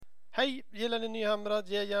Hej, gillar ni Nyhammrad?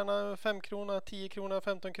 Ge gärna 5 krona, 10 krona,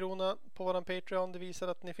 15 krona på våran Patreon. Det visar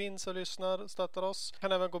att ni finns och lyssnar och stöttar oss.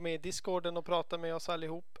 Kan även gå med i Discorden och prata med oss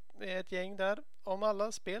allihop. Vi är ett gäng där om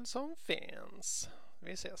alla spel som finns.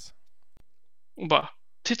 Vi ses. Och bara,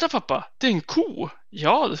 titta pappa, det är en ko.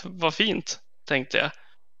 Ja, det var fint, tänkte jag.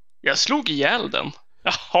 Jag slog ihjäl den.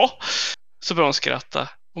 Jaha. Så började hon skratta.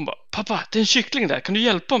 Hon bara, pappa, det är en kyckling där, kan du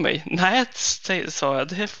hjälpa mig? Nej, sa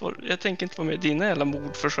jag, jag tänker inte vara med i dina jävla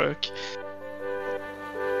mordförsök.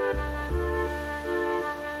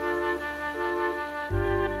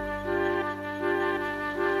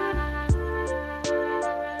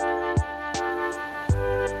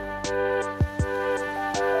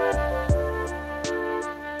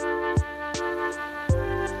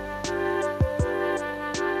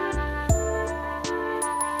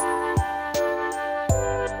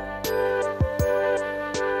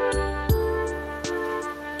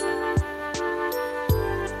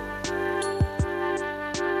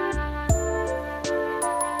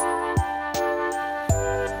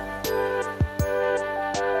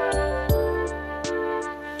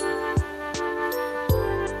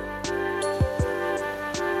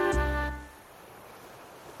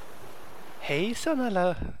 Hejsan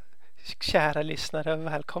alla kära lyssnare och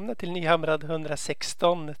välkomna till Nyhammrad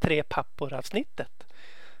 116 tre pappor avsnittet.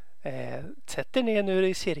 Sätt er ner nu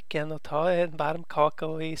i cirkeln och ta en varm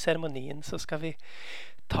kakao i ceremonin så ska vi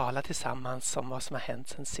tala tillsammans om vad som har hänt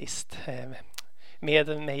sen sist.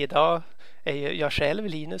 Med mig idag är jag själv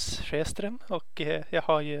Linus Sjöström och jag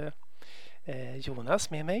har ju Jonas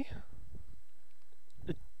med mig.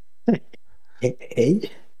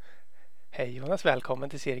 Hej. Hej Jonas, välkommen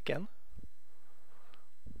till cirkeln.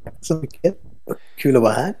 Tack så mycket. Kul att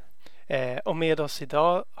vara här. Och med oss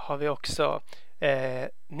idag har vi också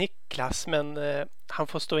Niklas, men han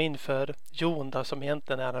får stå inför Jon då, som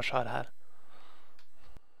egentligen är arrangör här.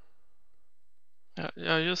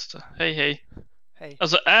 Ja, just det. Hej, hej. Hej.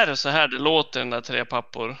 Alltså, är det så här det låter den där tre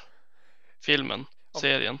pappor-filmen,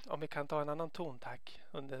 serien? Om vi kan ta en annan ton, tack,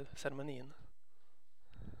 under ceremonin.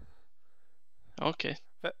 Okej.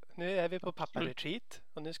 Nu är vi på pappa-retreat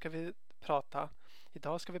och nu ska vi prata.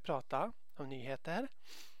 Idag ska vi prata om nyheter,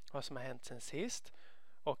 vad som har hänt sen sist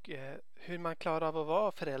och hur man klarar av att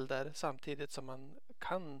vara förälder samtidigt som man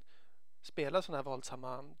kan spela sådana här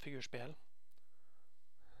våldsamma figurspel.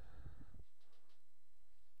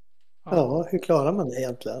 Ja, hur klarar man det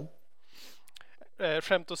egentligen?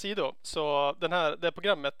 Skämt åsido, så det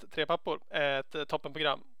programmet Tre pappor är ett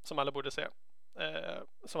toppenprogram som alla borde se.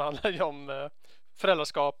 Som handlar ju om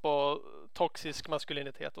föräldraskap och toxisk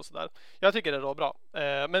maskulinitet och sådär. Jag tycker det är bra.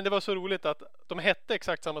 Men det var så roligt att de hette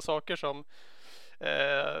exakt samma saker som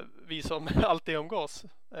vi som alltid umgås.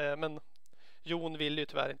 Men Jon vill ju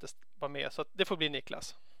tyvärr inte vara med, så det får bli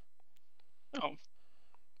Niklas. Ja.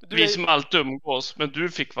 Vi som alltid umgås, men du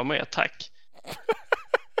fick vara med, tack.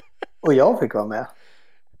 Och jag fick vara med.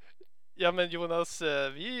 Ja, men Jonas,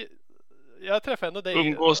 jag träffar ändå dig.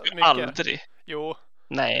 Umgås ju aldrig. Jo.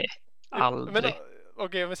 Nej, aldrig. Men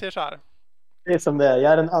okej, om vi ser så här. Det är som det är.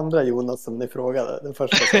 Jag är den andra Jonas som ni frågade. Den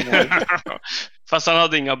första som jag... Fast han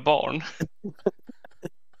hade inga barn.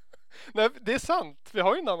 Nej, det är sant. Vi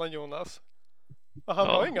har ju en annan Jonas. Och han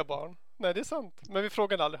har inga barn. Nej, det är sant. Men vi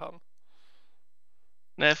frågade aldrig han.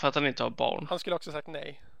 Nej, för att han inte har barn. Han skulle också sagt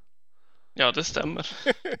nej. Ja, det stämmer.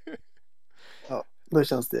 Ja, då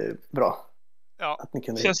känns det bra. Ja. Att ni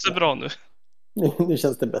kunde känns det bra nu? Nu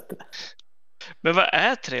känns det bättre. Men vad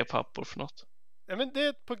är tre pappor för något? Ja, men det är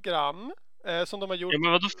ett program som de har gjort. Ja,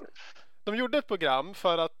 men vadå? De gjorde ett program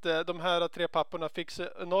för att de här tre papporna fick så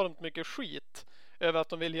enormt mycket skit över att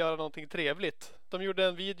de ville göra någonting trevligt. De gjorde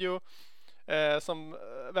en video som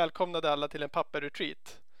välkomnade alla till en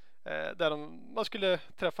pappa-retreat. Där man skulle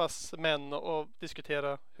träffas män och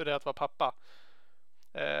diskutera hur det är att vara pappa.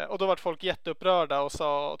 Och då var folk jätteupprörda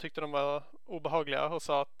och tyckte de var obehagliga och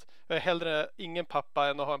sa att jag är hellre ingen pappa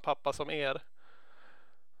än att ha en pappa som er.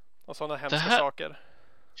 Och sådana hemska saker.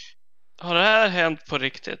 Har det här hänt på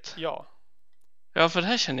riktigt? Ja. Ja, för det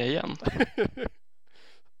här känner jag igen.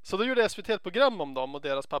 Så då gjorde SVT ett program om dem och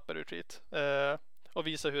deras pappa-retreat. Och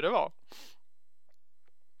visade hur det var.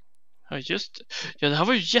 Ja, just det. Ja, det här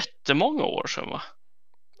var ju jättemånga år sedan, va?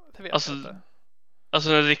 Det vet jag inte. Alltså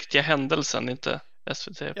den riktiga händelsen, inte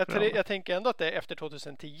SVT. Jag tänker ändå att det är efter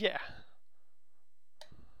 2010.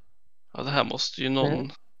 Ja, det här måste ju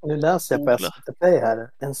någon... Nu läser jag på SVT Play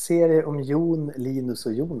här. En serie om Jon, Linus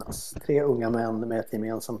och Jonas. 3 unga män med ett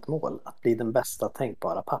gemensamt mål. Att bli den bästa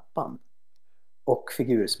tänkbara pappan. Och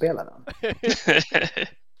figurspelaren.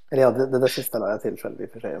 Eller ja, det där sista la jag till själv i och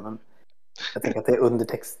för sig. Men jag tänker att det är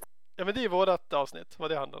undertext. Ja, men det är vårat avsnitt,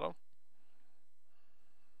 vad det handlar om.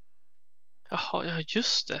 Jaha, ja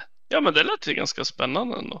just det. Ja, men det lät ju ganska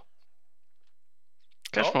spännande ändå.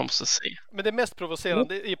 Kanske man måste se. Men det mest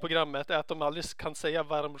provocerande i programmet är att de aldrig kan säga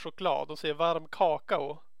varm choklad. De säger varm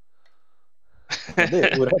kakao. Ja, det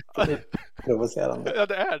är oerhört provocerande. Ja,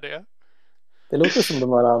 det är det. Det låter som de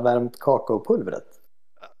har värmt kakaopulvret.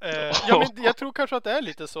 Ja, men jag tror kanske att det är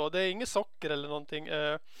lite så. Det är inget socker eller någonting.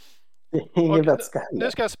 Ingen vätska heller.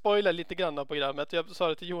 Nu ska jag spoila lite grann av programmet. Jag sa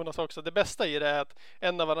det till Jonas också. Det bästa i det är att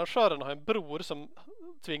en av arrangörerna har en bror som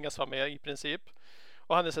tvingas vara med i princip.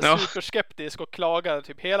 Och han är så superskeptisk och klagar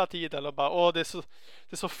typ hela tiden och bara det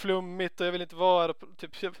är så flummigt och jag vill inte vara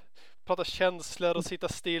typ prata känslor och sitta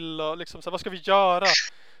still och liksom så här, vad ska vi göra?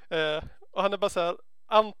 Och han är bara så här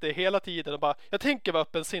anti hela tiden och bara jag tänker vara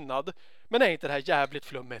öppensinnad men är inte det här jävligt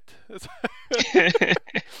flummigt?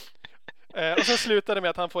 Och sen slutar det med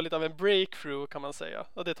att han får lite av en breakthrough kan man säga.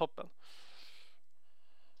 Och det är toppen.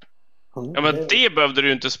 Ja, men det behövde du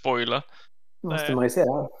ju inte spoila. Måste man ju se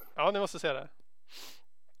det. Ja, ni måste se det.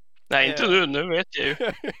 Nej, inte nu vet jag ju.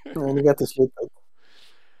 Nej, nu vet du slutet.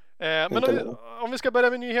 Men om vi ska börja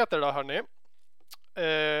med nyheter då, hörni.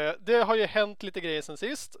 Det har ju hänt lite grejer sen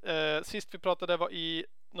sist. Sist vi pratade var i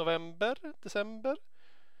december.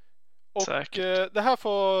 Och det här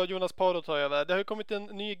får Jonas Pappor ta över. Det har ju kommit en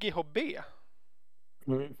ny GHB.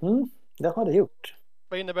 Det har det gjort.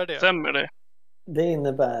 Vad innebär det? Stämmer det? Det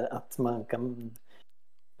innebär att man kan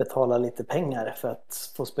betala lite pengar för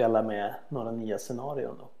att få spela med några nya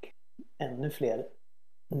scenarion och ännu fler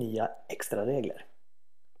nya extra regler.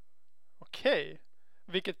 Okej.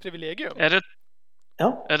 Vilket privilegium. Är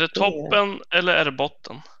det toppen eller är det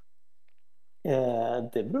botten?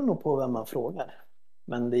 Det beror nog på vem man frågar.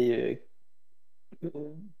 Men det är ju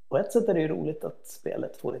på ett sätt är det ju roligt att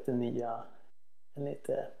spelet får lite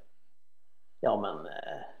lite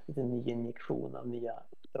ny injektion av nya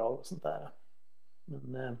uppdrag och sånt där.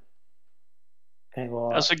 Men kan ju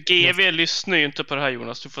vara... Alltså GV lyssnar ju inte på det här,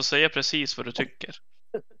 Jonas. Du får säga precis vad du tycker.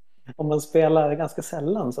 Om man spelar ganska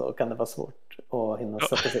sällan så kan det vara svårt att hinna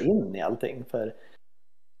sätta sig in i allting. För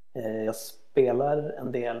jag spelar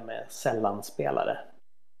en del med sällanspelare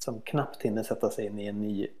som knappt hinner sätta sig in i en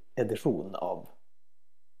ny edition av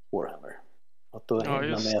Warhammer. Att då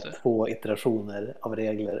hinna med 2 iterationer av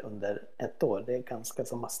regler under ett år, det är ganska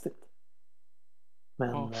så mastigt.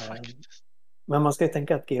 Men man ska ju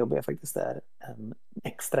tänka att GHB faktiskt är en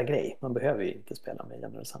extra grej. Man behöver ju inte spela med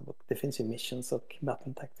Generals Handbook. Det finns ju missions och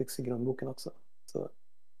battle tactics i grundboken också. Så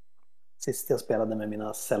sist jag spelade med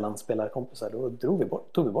mina sällanspelarkompisar då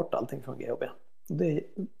tog vi bort allting från GHB. Det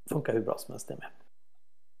funkar hur bra som helst det med.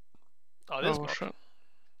 Ja, det är smart.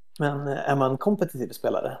 Men är man kompetitiv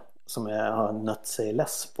spelare som har nött sig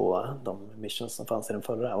less på de missions som fanns i den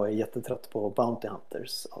förra och är jättetrött på Bounty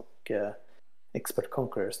Hunters och Expert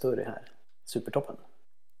Conquerors, då är det här supertoppen.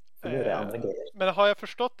 För nu är det andra grejer. Men har jag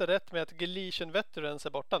förstått det rätt med att Galician Veterans är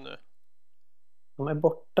borta nu? De är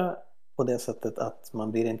borta på det sättet att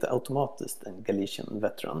man blir inte automatiskt en Galician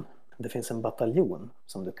Veteran. Det finns en bataljon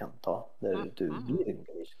som du kan ta där du blir en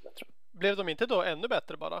Galician Veteran. Blev de inte då ännu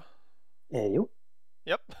bättre bara? Jo.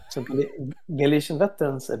 Yep. Så Galician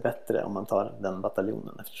Veterans är bättre om man tar den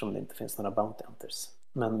bataljonen eftersom det inte finns några Bounty Hunters.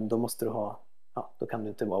 Men då måste du ha, då kan du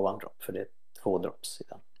inte vara one drop för det är 2 drops i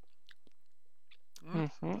den.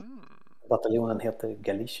 Bataljonen heter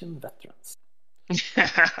Galician Veterans.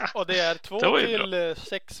 Och det är 2 till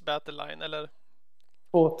 6 battle line, eller?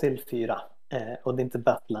 2 till 4. Och det är inte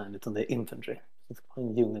battle line utan det är infantry. Det ska vara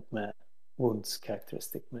en unit med wounds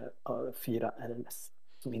characteristic med 4 RLS.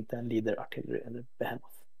 Som inte är en leader, artillery eller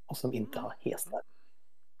behemoth. Och som inte har hästar.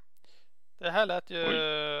 Det här lät ju...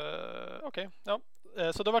 Okej, ja.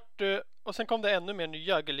 Så då vart och sen kom det ännu mer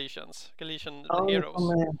nya Galician Heroes.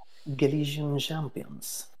 Ja, Galician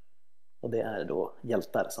Champions. Och det är då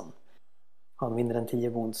hjältar som har mindre än 10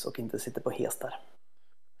 wounds och inte sitter på hästar.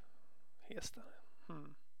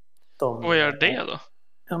 Vad gör det då?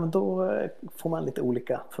 Ja, men då får man lite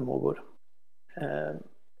olika förmågor.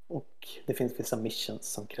 Och det finns vissa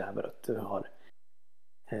missions som kräver att du har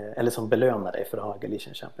eller som belönar dig för att ha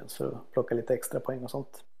Galician Champions för att plocka lite extra poäng och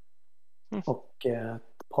sånt. Och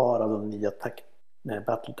ett par av de nya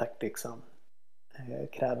battle tacticsen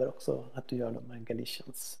kräver också att du gör dem med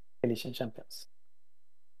Galician Champions.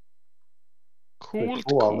 Coolt.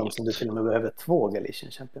 2 av dem som du till och med behöver 2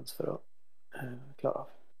 Galician Champions för att klara av.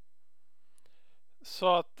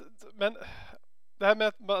 Så att, men det här med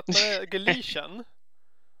att man är Galician.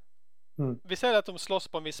 Vi säger att de slåss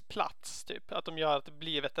på en viss plats typ. Att de gör att det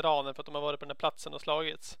blir veteraner för att de har varit på den här platsen och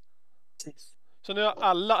slagits. Precis. Så nu har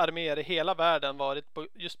alla arméer i hela världen varit på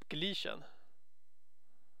just Galician.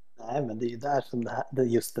 Nej, men det är ju där som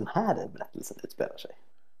just den här berättelsen utspelar sig.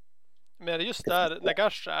 Men är det just där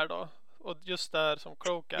Nagash är då? Och just där som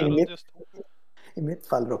Cloak är? I Och mitt, just... I mitt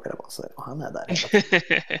fall råkar det vara så. Och han är där hela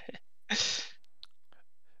tiden.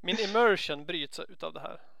 Min immersion bryts utav det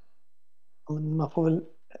här. Men man får väl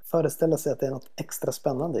föreställa sig att det är något extra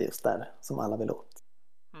spännande just där som alla vill åt.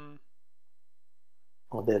 Mm.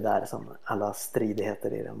 Och det är där som alla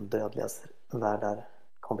stridigheter i de dödligas världar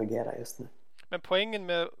konvergerar just nu. Men poängen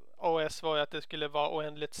med OS var ju att det skulle vara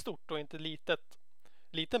oändligt stort och inte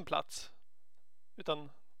liten plats.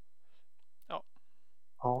 Utan, ja.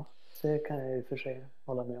 Ja, det kan jag ju för sig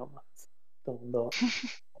hålla med om. Att de då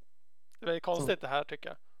Det är väldigt konstigt det här tycker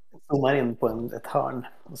jag. zoomar in på ett hörn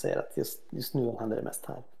och säger att just nu händer det mest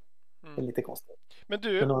här. Det är lite konstigt.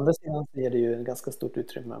 Men å andra sidan så är det ju en ganska stort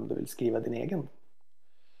utrymme om du vill skriva din egen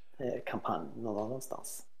kampanj någon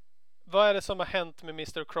annanstans. Vad är det som har hänt med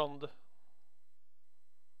Mr. Krond?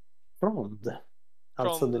 Krond?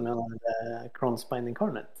 Alltså du menar Krond's Binding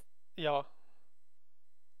Incarnate? Ja.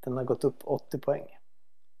 Den har gått upp 80 poäng.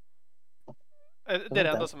 Det är det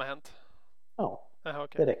enda som har hänt? Ja, aha,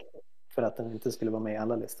 okay. Det räcker för att den inte skulle vara med i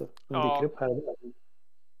alla listor. Den dyker upp här och där.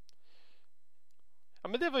 Ja,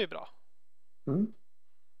 men det var ju bra. Mm.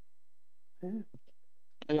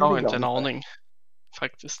 Jag har inte en aning,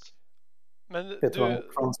 faktiskt. Men vet du vad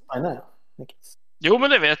Krond's Binding är, Niklas? Jo, men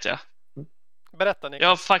det vet jag. Berätta, Niklas. Jag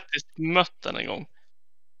har faktiskt mött den en gång.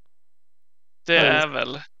 Det är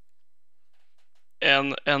väl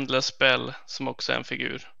en Endless Spell som också är en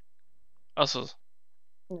figur. Alltså,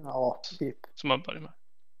 ja, typ. som man börjar med.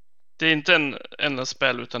 Det är inte en Endless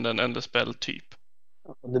Spell utan det är en Endless Spell typ.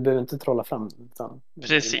 Du behöver inte trolla fram utan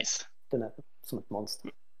precis. Den är som ett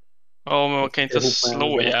monster. Ja, men man kan inte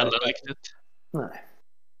slå ihjäl den riktigt. Nej.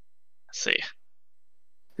 Se.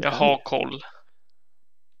 Jag har koll.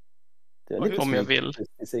 Det är lite om jag vill.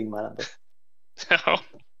 I Sigmar ändå. Ja.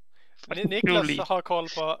 Niklas har koll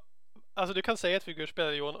på... Alltså du kan säga ett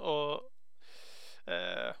figurspel, Jon, och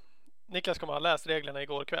Niklas kommer ha läst reglerna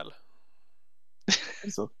igår kväll.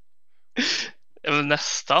 Så.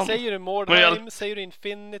 Nästan. Säger du Mordheim, säger du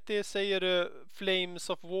Infinity, säger du Flames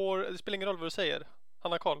of War? Det spelar ingen roll vad du säger.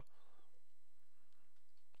 Han har koll.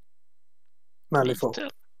 Lite.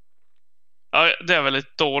 Ja, det är jag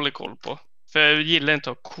väldigt dålig koll på. För jag gillar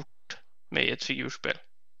inte att ha kort med i ett figurspel.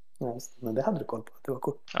 Nej, men det hade du koll på. Det var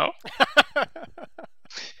kort. Ja.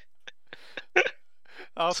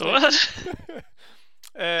 Ja, så är det.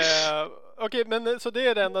 Okej, men så det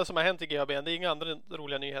är det enda som har hänt i GHB. Det är inga andra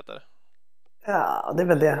roliga nyheter. Ja, det är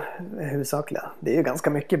väl det huvudsakliga. Det är ju ganska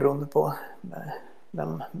mycket beroende på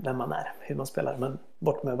vem man är, hur man spelar. Men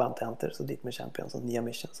bort med Bounty Hunters och dit med Champions och nya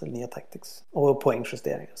missions eller nya tactics. Och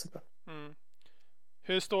poängjusteringar såklart. Mm.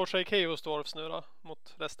 Hur står sig Chaos Dwarfs nu då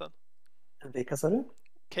mot resten? Vilka sa du?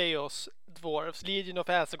 Chaos Dwarfs, Legion of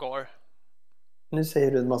Asgore. Nu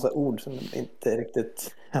säger du en massa ord som inte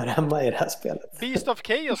riktigt hör hemma i det här spelet. Beast of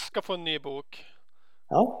Chaos ska få en ny bok.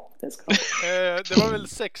 Ja, det ska det var väl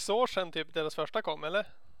 6 år sedan typ deras första kom, eller?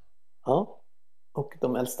 Ja, och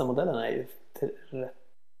de äldsta modellerna är ju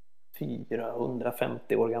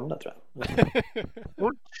 450 år gamla tror jag.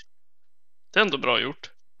 Det är ändå bra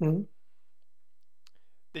gjort. Mm.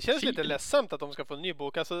 Det känns lite ledsamt att de ska få en ny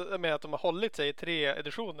bok. Alltså med att de har hållit sig i 3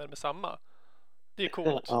 editioner med samma. Det är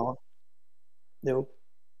coolt. Ja. Jo.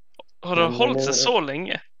 Har de hållit sig så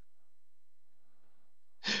länge?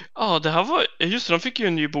 Ja, det här var... Just det, de fick ju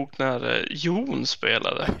en ny bok när Jon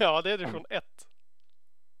spelade. Ja, det är edition 1.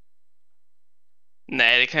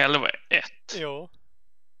 Nej, det kan ju aldrig vara 1. Jo.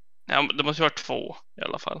 Nej, det måste ju vara 2 i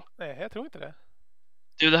alla fall. Nej, jag tror inte det.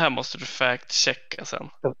 Du, det här måste du fact-checka sen.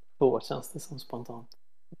 2 känns det som spontant.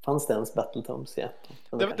 Fanns det ens Battletomes? Ja.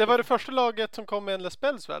 Det var det första laget som kom med Endless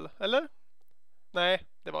Spells väl? Eller? Nej,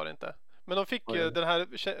 det var det inte. Men de fick ju den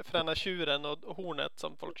här fräna tjuren och hornet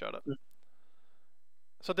som folk körde. Mm.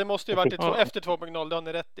 Så det måste ju varit efter 2.0, det har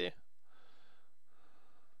ni rätt i.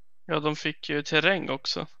 Ja, de fick ju terräng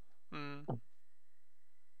också. Mm.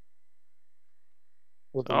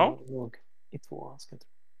 Och de är nog i 2, ska jag tro.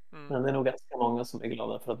 Men det är nog ganska många som är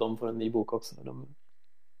glada för att de får en ny bok också. För de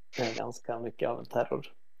är ganska mycket av en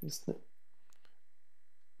terror just nu.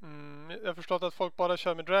 Jag har förstått att folk bara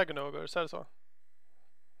kör med Dragon Ogres, är det så?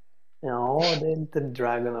 Ja, det är lite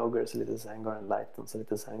Dragon Ogres, lite Sangor and Lighten, så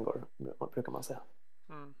lite Sangor brukar man säga.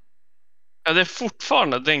 Mm. Ja, det är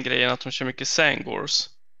fortfarande den grejen att de kör mycket Sangors.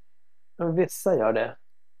 Ja, vissa gör det.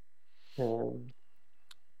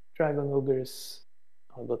 Dragon Ogres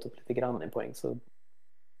har gått upp lite grann i poäng, så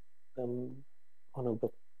de har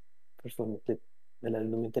nog försvunnit lite, eller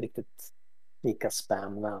de är inte riktigt lika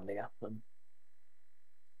spamvänliga. Men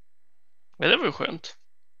det var ju skönt.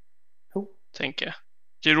 Tänker jag.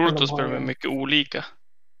 Det är roligt att spela med mycket olika.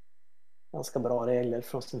 ganska bra regler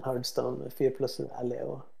från sin Hearthstone med 4+ rally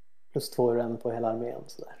och +2 ren på hela armén.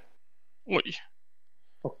 Sådär. Oj.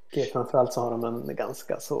 Och framförallt så har de en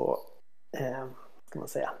ganska så, ska man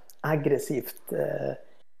säga, aggressivt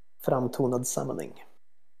framtonad summoning.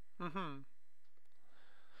 Mhm.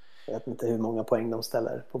 Jag vet inte hur många poäng de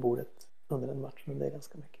ställer på bordet under en match, men det är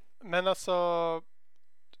ganska mycket. Men alltså...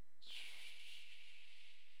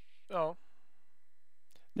 Ja.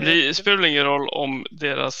 Det spelar ingen roll om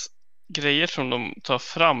deras grejer som de tar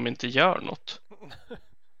fram inte gör något.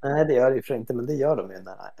 Nej, det gör det ju för inte, men det gör de ju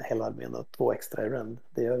när hela armén har 2 extra i rend.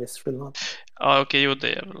 Det gör viss skillnad. Ja, okej, jo,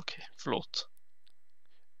 det är väl okej. Förlåt.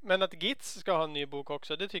 Men att Gitz ska ha en ny bok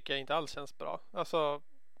också, det tycker jag inte alls känns bra. Alltså,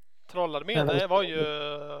 trollarmén Nej, var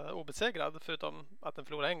ju obesegrad förutom att den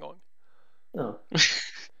förlorade en gång. Ja.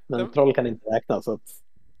 Men troll kan inte räkna, så att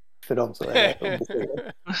för dem så är det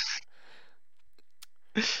obesegrat.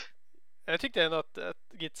 Jag tyckte ändå att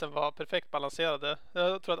Gitsen var perfekt balanserade.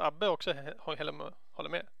 Jag tror att Abbe också håller med.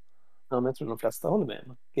 Ja, men jag tror de flesta håller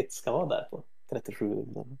med. Git ska vara där på 37,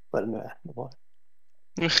 men vad det nu är. De har.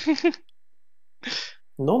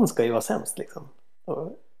 Någon ska ju vara sämst liksom.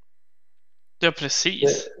 Och Ja,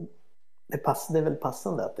 precis. det är väl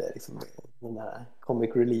passande att det är liksom den där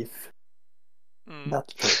comic relief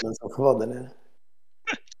battlen som får vara där nere.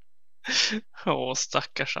 Åh,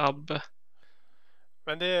 stackars Abbe.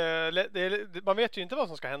 Men man vet ju inte vad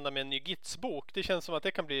som ska hända med en ny Gits-bok. Det känns som att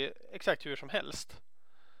det kan bli exakt hur som helst.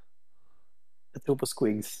 Jag tror på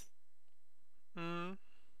Squigs. Mm.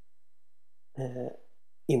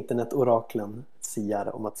 Internetoraklen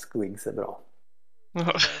siar om att Squigs är bra.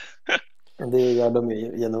 Ja. Och det gör de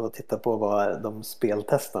ju genom att titta på vad de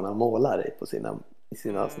speltestarna målar i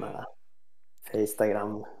sina såna här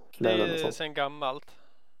Instagram-flöden Det och är sånt. sen gammalt.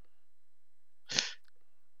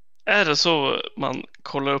 Är det så man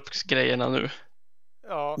kollar upp grejerna nu?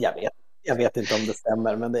 Ja. Jag vet inte om det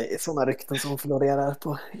stämmer, men det är sådana rykten som florerar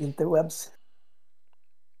på interwebs.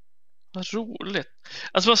 Vad roligt.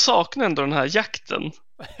 Alltså man saknar ändå den här jakten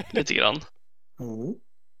lite grann. Mm.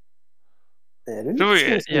 Är du Det var ju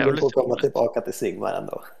lite sugen jävligt på att komma roligt. tillbaka till Sigmar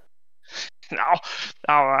ändå? Ja,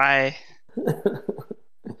 nej.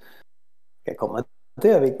 Ska komma till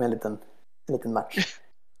Övik med en liten match.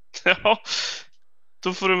 Ja,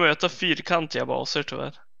 då får du möta fyrkantiga baser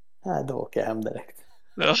tyvärr. Nej, då åker jag hem direkt.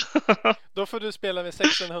 Ja. Då får du spela med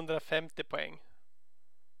 1650 poäng.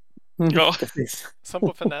 Ja. Precis. Som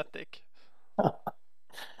på Fnatic.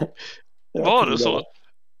 Var det så?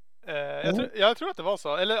 Jag tror att det var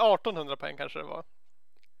så. Eller 1800 poäng kanske det var.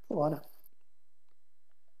 Så var det.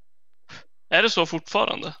 Är det så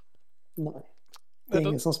fortfarande? Nej. Det är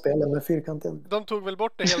ingen som spelar med fyrkanten. De tog väl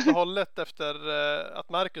bort det helt och hållet efter att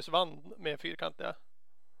Marcus vann med fyrkantiga.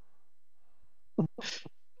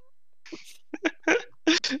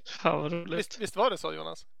 Fan vad roligt. Visst var det så,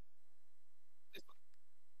 Jonas?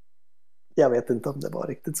 Jag vet inte om det var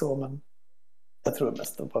riktigt så, men jag tror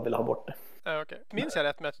mest de bara ville ha bort det. Okay. Minns jag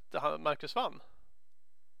rätt med att Marcus vann?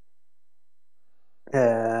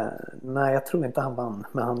 Nej, jag tror inte han vann,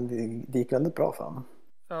 men det gick väldigt bra för honom.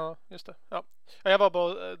 Ja, just det. Ja. Jag var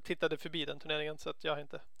bara tittade förbi den turneringen så att jag har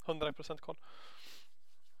inte 100% koll.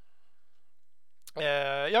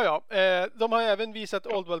 De har även visat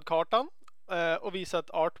Old World-kartan och visat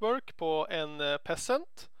artwork på en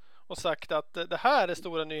peasant och sagt att det här är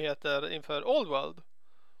stora nyheter inför Old World.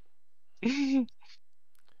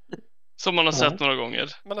 Som man har sett några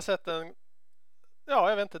gånger. Man har sett den,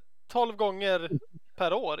 jag vet inte, 12 gånger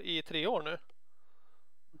per år i 3 år nu.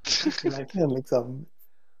 Verkligen liksom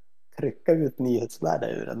trycka ut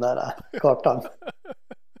nyhetsvärde ur den där kartan.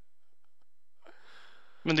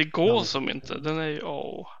 Men det går som inte. Den är ju,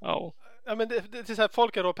 Ja, men det är så här,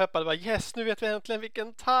 folk är då peppade. Bara, yes, nu vet vi äntligen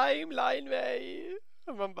vilken timeline vi är i.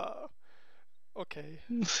 Och man bara, okej.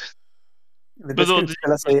 Det ska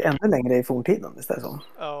utspela sig ännu längre i forntiden, visst är det så?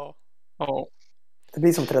 Ja. Ja. Det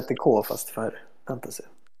blir som 30K fast för fantasy.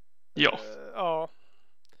 Ja. Ja.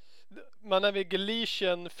 Man är vid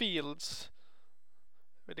Galician Fields.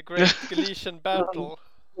 With the Great Galician Battle.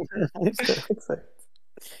 Just det, exakt.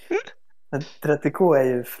 Men 30K är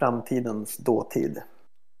ju framtidens dåtid.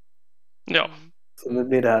 Ja. Så nu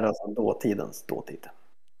blir det här alltså dåtidens dåtid.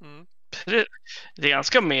 Mm. Det är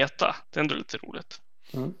ganska meta. Det är ändå lite roligt.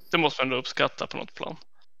 Mm. Det måste man ändå uppskatta på något plan.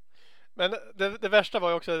 Men det värsta var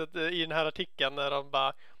ju också att i den här artikeln när de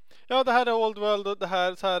bara, ja, det här är Old World och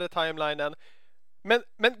så här är timelinen.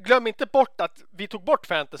 Men glöm inte bort att vi tog bort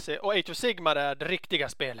fantasy och Age of Sigmar är det riktiga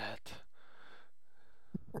spelet.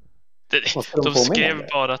 De skrev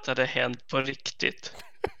bara att det hade hänt på riktigt.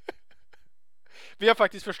 Vi har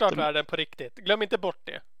faktiskt förstört världen på riktigt. Glöm inte bort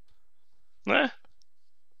det. Nej.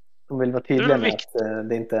 De vill vara Det är tydliga väl med att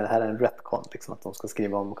det inte här är en retcon, liksom, att de ska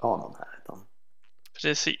skriva om kanon här. Utan...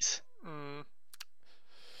 Precis. Mm.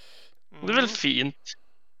 Och det är väl fint.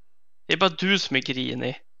 Det är bara du som är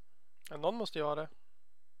grinig. Ja, någon måste göra det.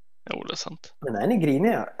 Jo, det är sant. Men är ni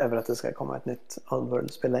griniga över att det ska komma ett nytt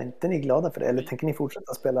Oddworld-spel? Är inte ni glada för det? Eller tänker ni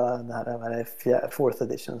fortsätta spela det här, vad är det, 4th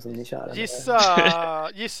edition som ni kör?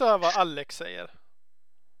 Gissa vad Alex säger.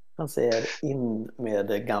 Han säger in med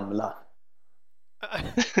det gamla.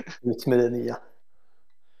 Ut med det nya.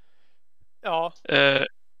 Ja.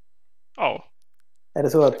 Ja. Är det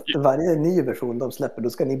så att varje ny version de släpper, då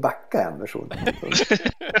ska ni backa en version?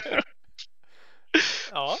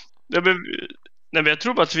 Ja. Nej, men jag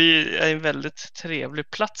tror bara att vi är en väldigt trevlig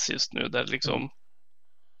plats just nu där liksom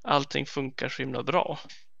allting funkar så himla bra.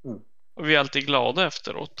 Mm. Och vi är alltid glada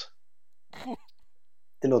efteråt.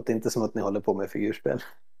 Det låter inte som att ni håller på med figurspel.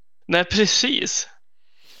 Nej, precis.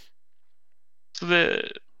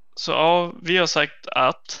 Så ja, vi har sagt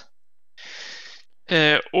att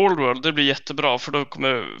Oddworld, det blir jättebra för då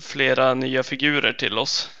kommer flera nya figurer till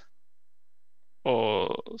oss.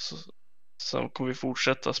 Och så kommer vi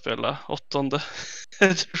fortsätta spela 8:e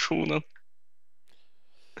editionen.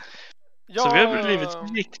 Ja, så vi har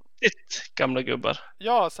blivit riktigt gamla gubbar.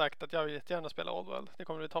 Jag har sagt att jag vill jättegärna spela Oddworld. Det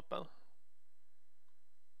kommer bli toppen.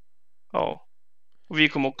 Ja. Och vi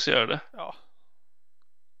kommer också göra det. Ja.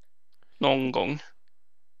 Någon gång.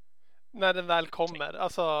 När den väl kommer.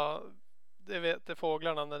 Alltså, det vet det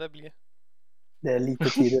fåglarna när det blir. Det är lite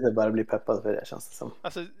tidigt att bara bli peppad för det, känns det som.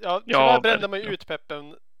 Alltså, tyvärr brände man ju verkligen ut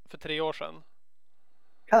peppen för 3 år sedan.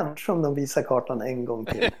 Kanske om de visar kartan en gång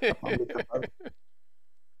till. Att man blir peppad.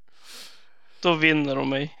 Då vinner de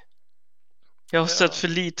mig. Jag har sett för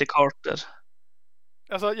lite kartor.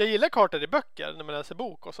 Alltså, jag gillar kartor i böcker när man läser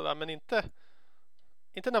bok och sådär, men inte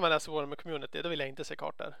när man läser våra med community. Då vill jag inte se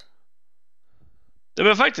kartor. Det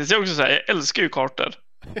men faktiskt, jag också säga, jag älskar ju kartor.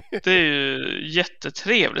 Det är ju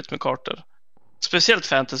jättetrevligt med kartor. Speciellt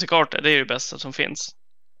fantasykartor, det är ju det bästa som finns.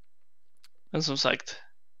 Men som sagt,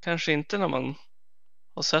 kanske inte när man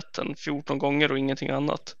har sett den 14 gånger och ingenting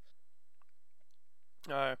annat.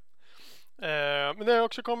 Nej. Men det har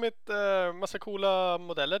också kommit massa coola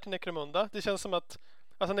modeller till Necromunda. Det känns som att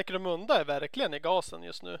alltså Necromunda är verkligen i gasen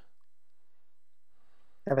just nu.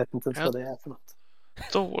 Jag vet inte ens vad det är för något.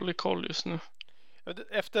 Dålig koll just nu.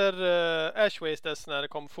 Efter Ash Wastes när det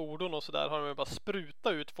kom fordon och sådär har de bara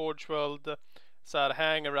sprutat ut Forge World så här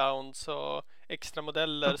hangarounds och extra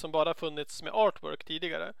modeller som bara funnits med artwork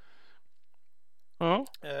tidigare. Ja.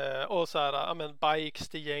 Och så här, ja men bikes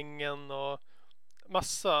till gängen och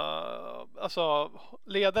massa, alltså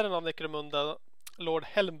ledaren av Necromunda, Lord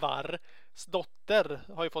Helmvars dotter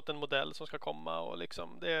har ju fått en modell som ska komma och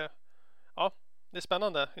liksom det är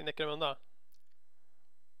spännande i Necromunda.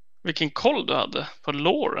 Vilken koll du hade på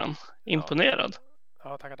Lauren. Imponerad.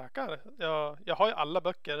 Ja, tackar. Jag har ju alla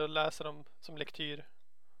böcker och läser dem som lektyr.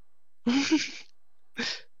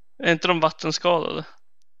 Är inte de vattenskadade?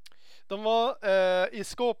 De var i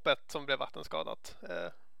skåpet som blev vattenskadat.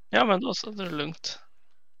 Ja, men då så är det lugnt.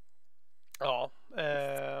 Ja,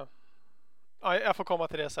 jag får komma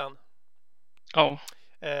till det sen. Ja.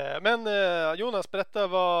 Men Jonas, berätta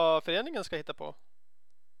vad föreningen ska hitta på.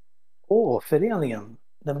 Föreningen.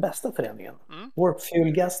 Den bästa föreningen. Warp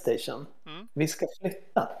Fuel Gas Station. Vi ska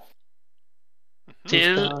flytta.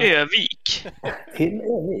 Till Övik. Till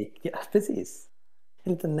Övik, ja precis.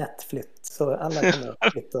 En liten nättflytt. Så alla kommer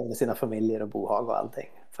att flytta med sina familjer och bohag och allting.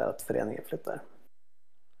 För att föreningen flyttar.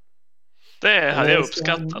 Det hade jag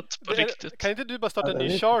uppskattat på riktigt. Kan inte du bara starta en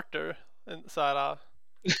ny charter? En så här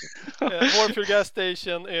Warp Fuel Gas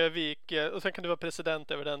Station, Övik. Och sen kan du vara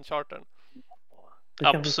president över den chartern. Det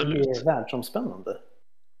kan Absolut. bli världsomspännande.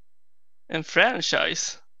 En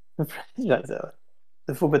franchise. En franchise, ja.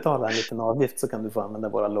 Du får betala en liten avgift så kan du få använda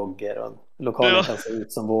våra loggor. Och lokalen kan se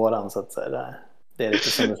ut som våran. Så att säga. Det är lite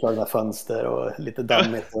sönderslagna fönster och lite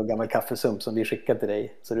dammigt och gammal kaffesump som vi skickar till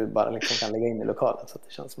dig. Så du bara liksom kan lägga in i lokalen. Så att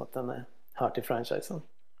det känns som att den hör till franchisen.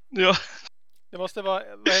 Ja. Det måste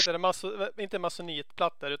vara, vad heter det, inte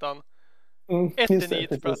masonitplattor utan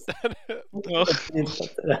eternitplattor. Ja.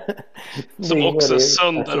 Som också är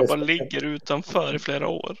sönder och bara ligger utanför i flera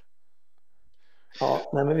år. Ja,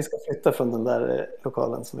 nej, men vi ska flytta från den där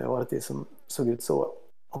lokalen som jag har varit i som såg ut så.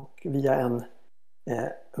 Och via en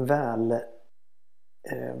väl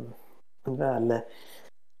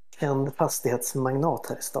känd fastighetsmagnat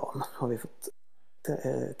här i stan har vi fått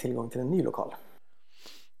tillgång till en ny lokal.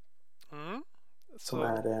 Som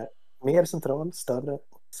är mer central, större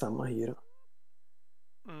och samma hyra.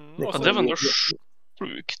 Ja, det var ändå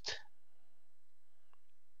sjukt.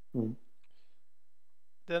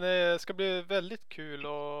 Ska bli väldigt kul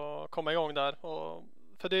att komma igång där.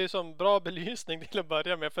 För det är ju som bra belysning till att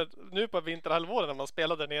börja med. För nu på vinterhalvåret när man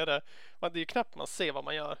spelar där nere, det är ju knappt man ser vad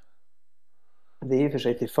man gör. Det är ju för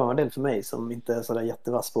sig till fördel för mig som inte är sådär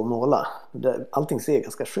jättevass på att måla. Allting ser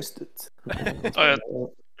ganska schysst ut. Ja,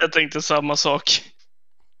 jag tänkte samma sak.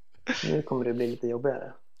 Nu kommer det bli lite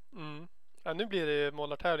jobbigare. Mm. Ja, nu blir det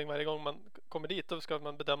målartävling varje gång man kommer dit. Då ska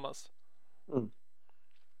man bedömas. Mm.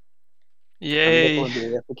 Yay! Det kommer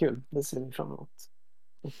bli jättekul. Det ser vi fram emot.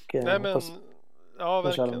 Och, Nej men, ja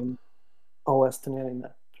verkligen. AOS-turnering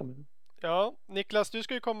där framöver. Ja, Niklas, du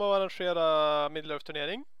ska ju komma och arrangera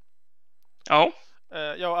Middle-earth-turnering. Ja.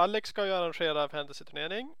 Jag och Alex ska ju arrangera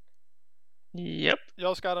fantasy-turnering. Japp.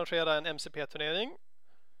 Jag ska arrangera en MCP-turnering.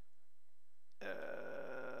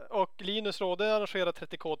 Och Linus Råde arrangerar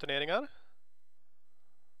 30K-turneringar.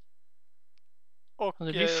 Och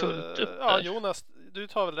Det blir fullt upp ja, där. Jonas, du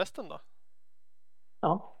tar väl resten då?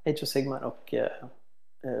 Ja, Age of Sigmar och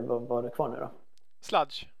vad var det kvar nu då?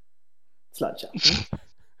 Sludge. Sludge, ja.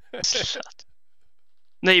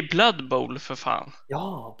 Nej, Blood Bowl för fan.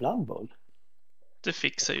 Ja, Blood Bowl. Det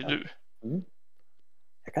fixar ju du. Mm.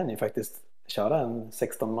 Jag kan ju faktiskt köra en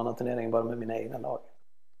 16-manna-turnering bara med mina egna lag.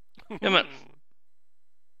 Ja, men.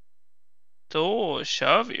 Då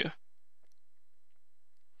kör vi ju.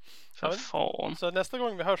 För fan. Så nästa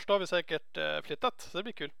gång vi hörs då har vi säkert flyttat. Så det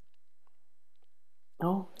blir kul.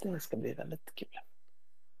 Ja, det ska bli väldigt kul.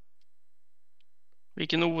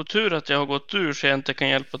 Vilken otur att jag har gått ur så jag inte kan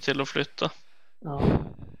hjälpa till att flytta. Ja,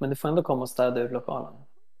 men du får ändå komma och städa ur lokalen.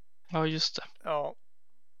 Ja, just det. Ja.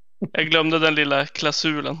 Jag glömde den lilla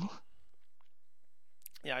klausulen.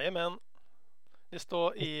 Jajamän. Det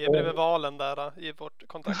står bredvid valen där i vårt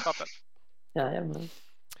kontaktpapper. Jajamän.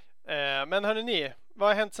 Men hörni ni, vad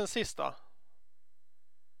har hänt sen sist då?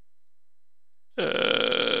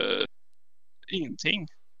 Ingenting.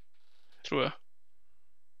 Tror jag.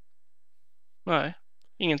 Nej,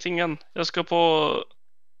 ingenting än. Jag ska på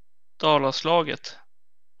Dalaslaget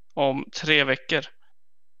om 3 veckor.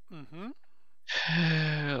 Mhm.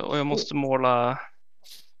 Och jag måste måla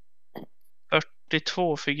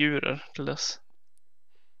 42 figurer till dess.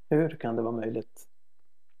 Hur kan det vara möjligt?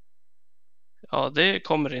 Ja, det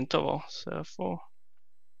kommer det inte att vara. Så jag får...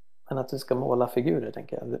 Men att du ska måla figurer,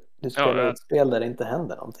 tänker jag. Du spelar ett spel där det inte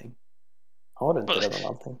händer någonting. Har du inte redan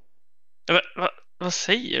allting? Vad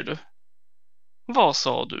säger du? Vad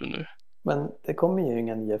sa du nu? Men det kommer ju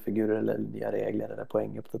inga nya figurer eller nya regler eller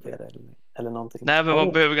poänguppdaterare eller någonting. Nej, men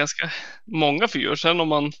man behöver ganska många figurer. Sen om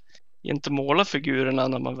man inte målar figurerna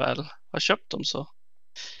när man väl har köpt dem så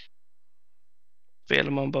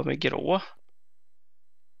spelar man bara med grå.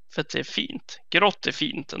 För att det är fint. Grått är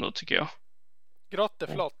fint ändå tycker jag. Grått är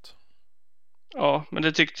flott. Ja, men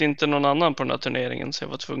det tyckte inte någon annan på den här turneringen så jag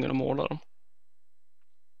var tvungen att måla dem.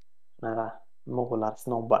 Nära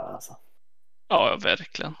målarsnobbarna alltså. Ja,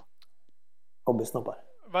 verkligen. Hobbysnobbar.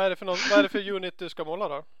 Vad är det för unit du ska måla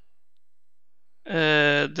då?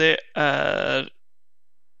 Det är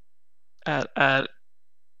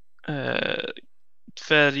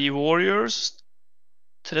Färg Warriors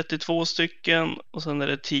 32 stycken och sen är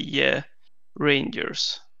det 10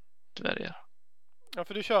 Rangers dvärgar. Ja,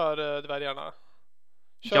 för du kör dvärgarna.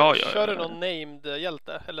 Kör du någon named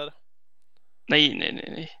hjälte eller?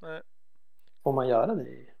 Nej. Får man göra det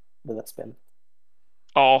i det där spelet?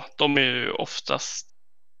 Ja, de är ju oftast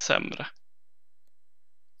sämre.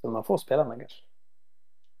 Så man får spela Nagash?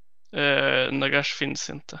 Nagash finns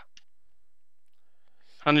inte.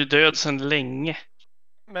 Han är ju död sedan länge.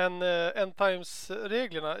 Men end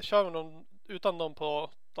times-reglerna, kör man dem utan dem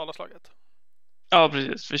på Dalaslaget? Ja,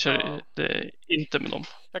 precis. Vi kör det inte med dem.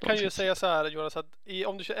 Jag kan ju säga så här, Jonas, att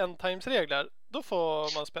om du kör end times-regler, då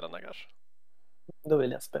får man spela Nagash. Då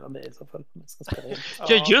vill jag spela det i så fall.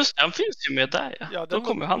 Ja, just det. Han finns ju med där. Ja, då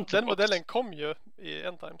kommer han tillbaka. Den modellen kom ju i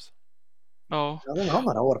end times. Ja, den har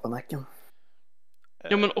några år på nacken.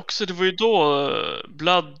 Ja, men också det var ju då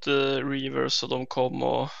Blood Reavers och de kom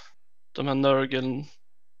och de här Nurgle,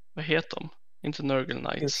 vad heter de? Inte Nurgle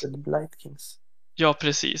Knights. Blight Kings. Ja,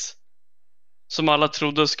 precis. Som alla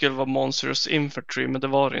trodde skulle vara Monstrous Infantry, men det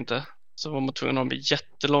var det inte. Så var man tvungen att ha med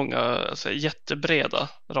jättelånga, alltså jättebreda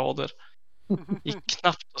rader. Gick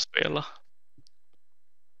knappt att spela.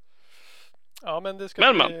 Ja, men det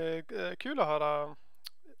ska bli kul att höra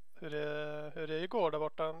hur det går där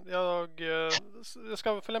borta. Jag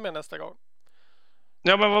ska följa med nästa gång.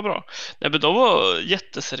 Ja, men vad bra. Nej, men de var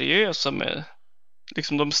jätteseriösa med,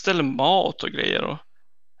 liksom de ställer mat och grejer och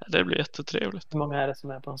det blir jättetrevligt. Hur många är det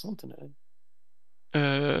som är på en sån turnering?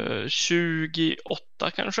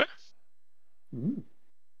 28 kanske.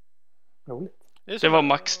 Roligt. Det är Det som, var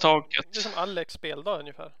maxtaket. Det är som Alex speldag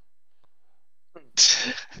ungefär.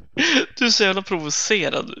 Du är så jävla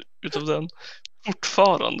provocerad utav den.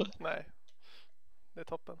 Fortfarande. Nej, det är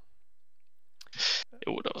toppen.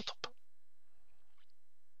 Jo, det var toppen.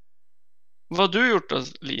 Vad har du gjort då,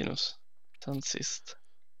 Linus? Sen sist?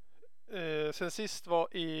 Sen sist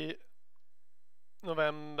var i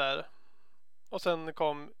november. Och sen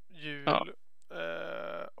kom jul. Ja.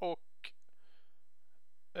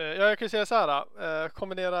 Jag kan ju säga så här.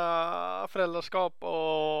 Kombinera föräldraskap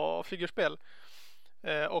och figurspel.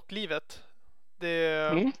 Och livet.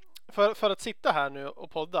 Mm. För att sitta här nu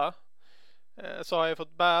och podda. Så har jag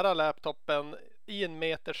fått bära laptopen i 1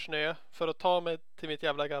 meter snö. För att ta mig till mitt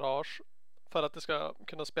jävla garage. För att det ska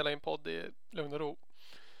kunna spela in podd i lugn och ro.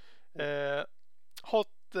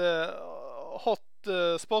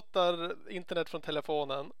 Spottar internet från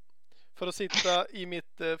telefonen för att sitta i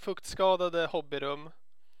mitt fuktskadade hobbyrum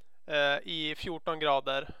i 14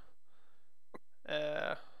 grader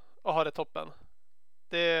och ha det toppen.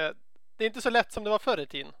 Det är inte så lätt som det var förr i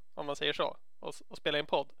tiden, om man säger så, och spela in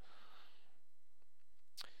podd.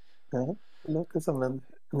 Ja, det låter som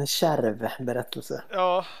en kärv berättelse.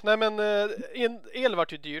 Ja, nej men el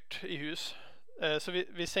vart ju dyrt i hus. Så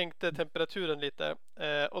vi sänkte temperaturen lite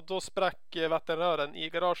och då sprack vattenrören i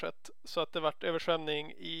garaget så att det vart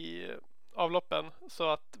översvämning i avloppen så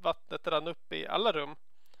att vattnet rann upp i alla rum.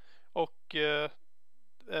 Och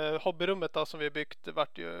hobbyrummet då, som vi byggt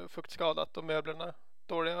vart ju fuktskadat och möblerna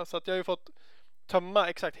dåliga. Så att jag har ju fått tömma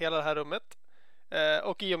exakt hela det här rummet.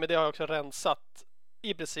 Och i och med det har jag också rensat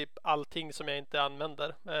i princip allting som jag inte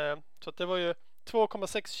använder. Så att det var ju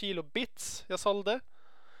 2,6 kilo bits jag sålde.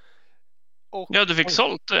 Och, Ja, du fick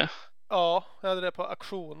sålt det. ja, jag hade det på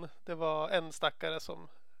auktion. Det var en stackare som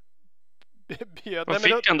bjöd. Vad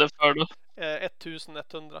fick han det för då?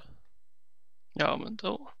 1100. Ja, men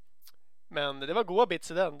då. Men det var goda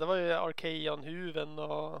bits i den. Det var ju Arkeon-huven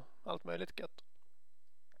och allt möjligt gött.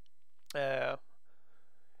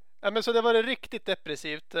 Ja, men så det var det riktigt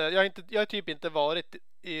depressivt. Jag har typ inte varit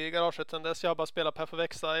i garaget sedan dess. Jag har bara spelat Pappor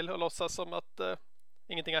och låtsas som att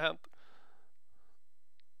ingenting har hänt.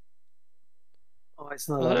 Ja, i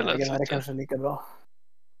sådana det lägen lät är det lite. kanske lika bra.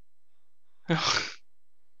 Ja.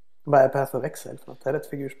 Vad är Path of Exile för något? Är det ett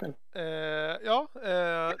figurspel?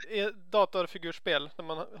 Datorfigurspel. När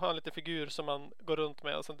man har en liten figur som man går runt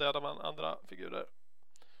med och sen dödar man andra figurer.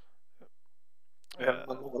 Behöver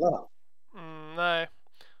man måla den? Nej.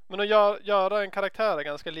 Men att göra en karaktär är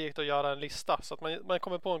ganska likt att göra en lista. Så att man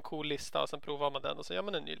kommer på en cool lista och sen provar man den. Och sen gör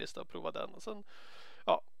man en ny lista och provar den. Och sen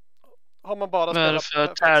har man bara Vad är det spelat...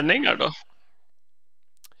 för tärningar då?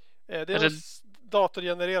 Det är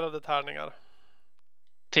datorgenererade tärningar.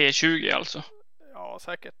 T20 alltså. Ja,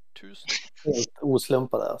 säkert 1000. Helt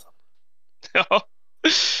oslumpade alltså. Ja.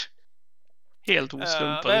 Helt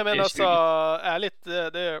oslumpade. Nej men T20. alltså ärligt,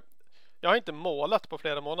 jag har inte målat på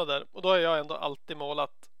flera månader. Och då har jag ändå alltid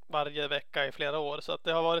målat varje vecka i flera år. Så att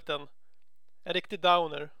det har varit en riktig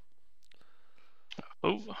downer.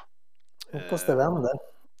 Oh. Hoppas det vänder.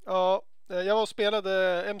 Ja, jag var och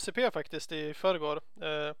spelade MCP faktiskt i förrgår.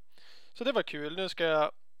 Så det var kul. Nu ska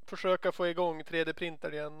jag försöka få igång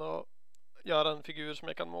 3D-printer igen och göra en figur som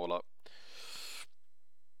jag kan måla.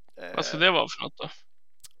 Vad ska det vara för något då?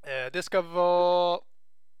 Det ska vara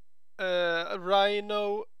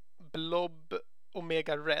Rhino, Blob,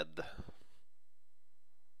 Omega Red.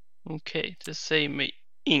 Okej, det säger mig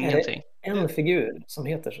ingenting. Är det en figur som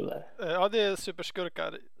heter sådär? Ja, det är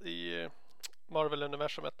superskurkar i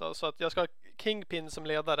Marvel-universumet då. Så att jag ska ha Kingpin som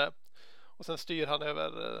ledare. Och sen styr han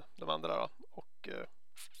över de andra då. Och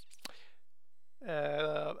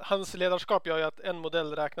hans ledarskap gör ju att en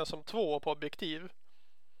modell räknas som 2 på objektiv.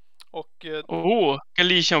 Och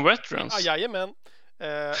Galician Veterans. jajamän.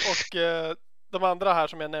 Och de andra här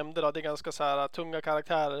som jag nämnde då, det är ganska så här tunga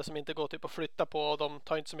karaktärer som inte går typ att flytta på och de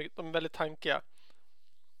tar inte så mycket, de är väldigt tankiga.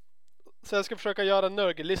 Så jag ska försöka göra en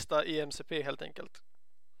nörgelista i MCP helt enkelt.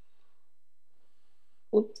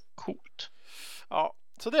 Coolt. Ja,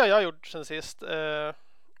 så det har jag gjort sen sist.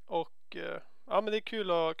 Ja, men det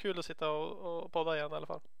är kul att sitta och podda igen i alla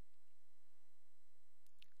fall.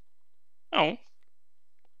 Ja.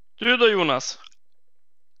 Du då Jonas?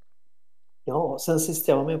 Ja, sen sist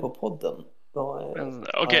jag var med på podden.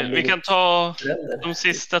 Okej, vi kan ta de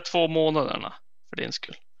sista 2 månaderna för din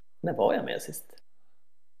skull. När var jag med sist?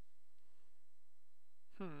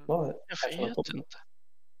 Jag vet inte.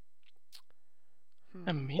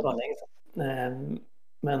 Det var länge sedan.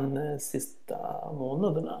 Men sista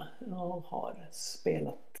månaderna jag har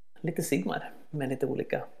spelat lite Sigmar med lite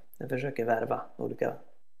olika. Jag försöker värva olika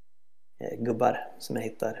gubbar som jag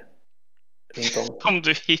hittar runt om Om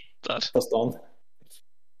du hittar. på stan.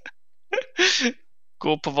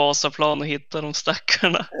 Gå på Vasaplan och hitta de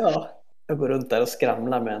stackarna. Ja, jag går runt där och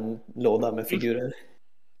skramlar med en låda med figurer.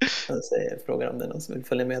 Och frågar om det är någon som vill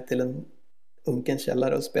följa med till en unken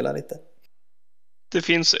källare och spela lite. Det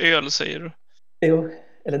finns öl, säger du. Jo,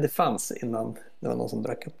 eller det fanns innan det var någon som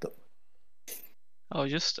drack upp dem. Ja,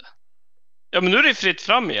 just det. Ja, men nu är det fritt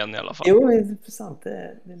fram igen i alla fall. Jo, det är sant. Det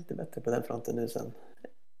är lite bättre på den fronten nu sen.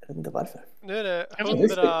 Jag vet inte varför. Nu är det Ja, det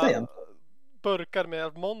slutar 100 igen. burkar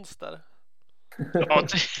med monster. Ja,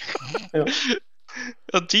 Ja.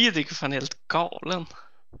 ja, Didrik är fan helt galen.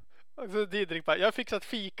 Alltså Didrik bara, jag har fixat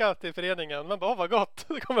fika till föreningen. Man bara, vad gott.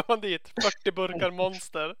 Då kommer man dit. 40 burkar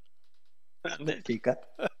monster. Det är fika.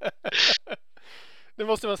 Det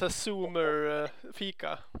måste vara så här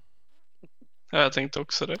zoomer-fika. Ja, jag tänkte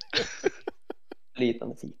också det.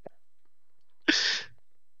 Flytande fika.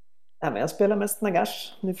 Ja, men jag spelar mest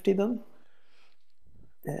Nagash nu för tiden.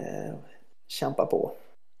 Kämpa på.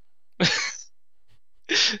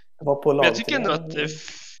 Jag var på Jag tycker ändå att det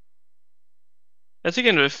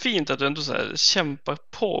är fint att du ändå så här kämpar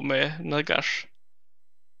på med Nagash.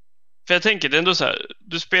 För jag tänker det är ändå så här,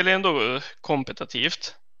 du spelar ändå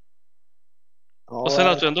kompetitivt. Ja, Och sen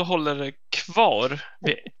att du ändå håller dig kvar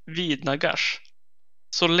vid Nagash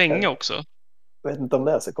så länge också. jag vet inte om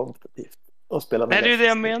det är så kompetitivt att spela Nej, Nagash. det är ju det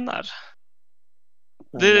jag menar.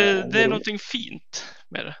 Men, Det är någonting fint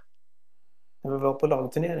med det. Vi var på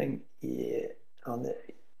lagturnering i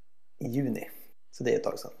juni, så det är ett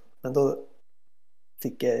tag sedan. Men då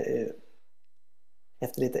fick jag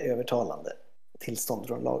efter lite övertalande tillstånd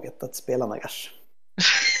från laget att spela Nagash.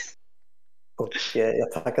 Och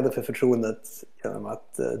jag tackade för förtroendet genom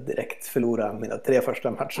att direkt förlora mina 3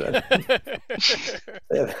 första matcher.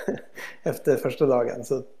 Efter första dagen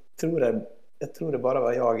så jag tror det bara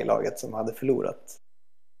var jag i laget som hade förlorat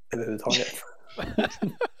överhuvudtaget.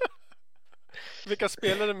 Vilka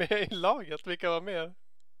spelade med i laget? Vilka var med?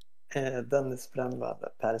 Dennis Brännvall,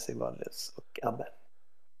 Per Sigvalius och Abbe.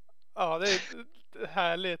 Ja, det är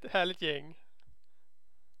ett härligt gäng.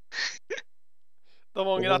 De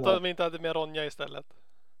ångrar att de inte hade med Ronja istället.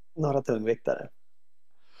 Några tungviktare.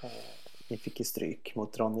 Ni fick ju stryk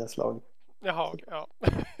mot Ronjas lag. Jaha, ja.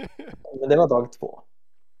 Men det var dag 2.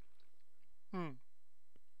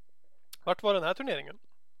 Vart var den här turneringen?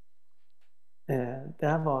 Det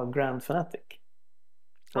här var Grand Fanatic.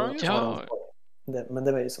 Ja. Men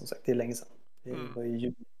det var ju som sagt, det är länge sedan. Det var ju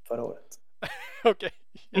juli förra året. Okej,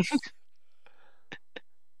 yes.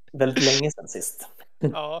 Väldigt länge sedan sist.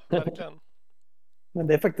 Ja, verkligen. Men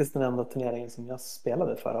det är faktiskt den enda turneringen som jag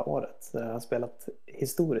spelade förra året. Jag har spelat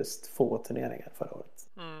historiskt få turneringar förra året.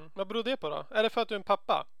 Vad beror det på då? Är det för att du är en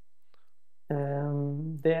pappa?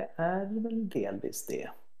 Det är väl delvis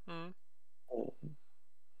det.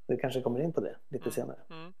 Vi kanske kommer in på det lite senare.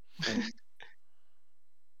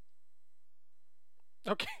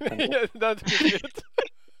 Okej, det hade blivit slut.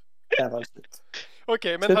 Det var slut.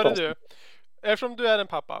 Okej, men hörru du. Eftersom du är en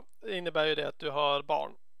pappa innebär ju det att du har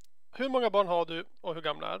barn. Hur många barn har du och hur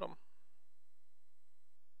gamla är de?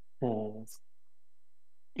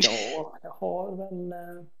 Ja, jag har väl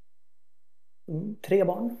 3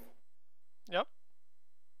 barn. Ja.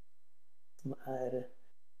 Som är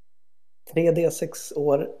 3D6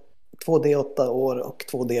 år, 2D8 år och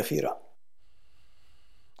 2D4.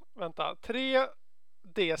 Vänta,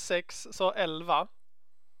 3D6 så 11.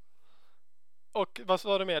 Och vad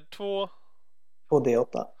var det med?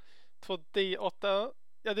 2D8. 2D8.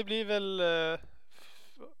 Ja, det blir väl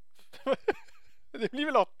det blir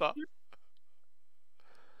väl 8.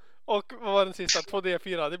 Och vad var den sista?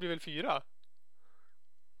 2D4. Det blir väl 4.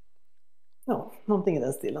 Ja, någonting i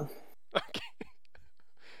den stilen. Okej.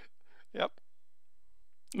 Ja.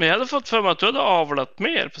 Men jag hade fått för mig att du hade avlat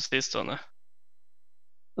mer på sistone.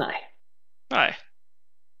 Nej. Nej.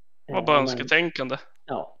 Det var bara önsketänkande.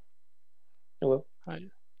 Ja. Jo.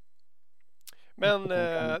 Men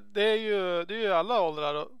det är ju alla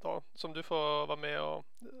åldrar då, som du får vara med och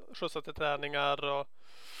skjutsa till träningar och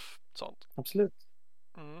sånt. Absolut.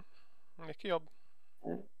 Mycket jobb.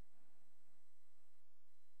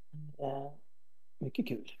 Mycket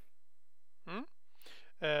kul.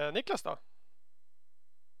 Niklas då?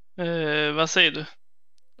 Vad säger du?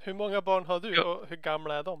 Hur många barn har du och hur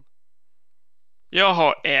gamla är de? Jag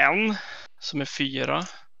har en som är 4.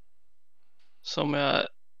 Som jag...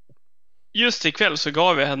 Just ikväll så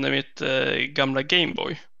gav jag henne mitt gamla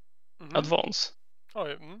Gameboy Advance.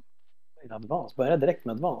 Oj, Advance? Började direkt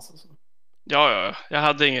med Advance alltså. Ja. Jag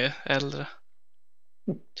hade inget äldre.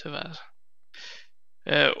 Tyvärr.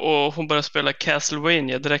 Och hon började spela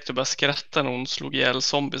Castlevania direkt och började skratta när hon slog ihjäl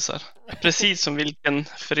zombisar. Precis som vilken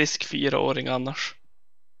frisk 4-åring annars.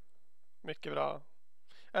 Mycket bra.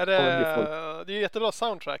 Är kommer bli folk. det är ju jättebra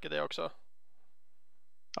soundtrack i det också.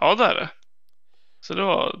 Ja, det är det. Så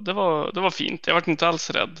det var fint. Jag var inte alls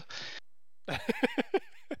rädd.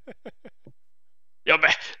 Ja, men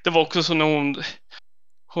det var också så när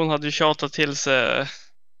hon hade ju tjatat till sig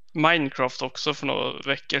Minecraft också för några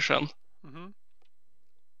veckor sedan. Mhm.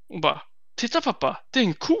 Och bara, titta pappa, det är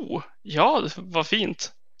en ko. Ja, det var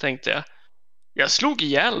fint, tänkte jag. Jag slog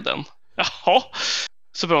ihjäl den. Jaha.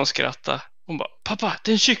 Så började hon skratta. Hon bara, pappa,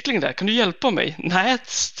 det är en kyckling där. Kan du hjälpa mig? Nej,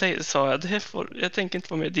 sa jag. Jag tänker inte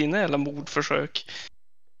vara med i dina jävla mordförsök.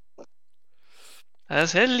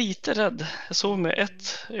 Jag är lite rädd. Jag sov med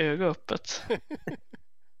ett öga öppet.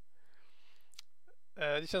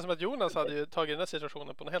 Det känns som att Jonas hade ju tagit den här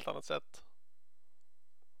situationen på något helt annat sätt.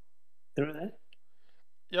 Tror du det?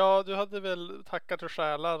 Ja, du hade väl tackat till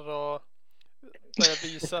själar och börjat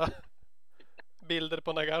visa bilder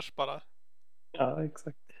på Nagash bara. Ja,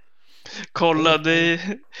 exakt. Kolla, det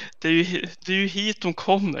är ju hit de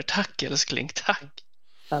kommer. Tack älskling, tack.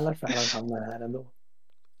 Alla stjärnor hamnar här ändå.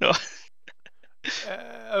 Ja.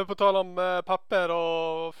 På tal om papper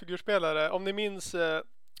och figurspelare. Om ni minns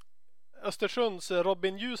Östersunds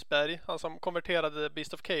Robin Ljusberg, han som konverterade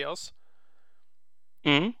Beast of Chaos.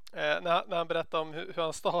 Mm. När han berättade om hur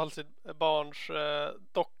han stal sitt barns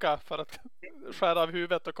docka för att skära av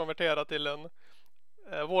huvudet och konvertera till en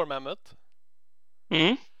War Mammoth.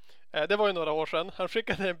 Mm. Det var ju några år sedan. Han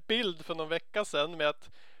skickade en bild för någon vecka sedan med att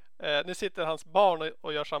nu sitter hans barn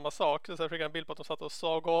och gör samma sak. Så jag skickade en bild på att de satt och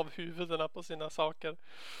såg av huvudena på sina saker.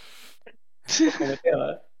 Och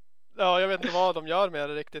kommenterar. Ja, jag vet inte vad de gör med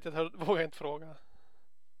det riktigt. Jag vågar inte fråga.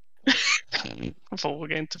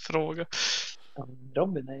 Vågar inte fråga.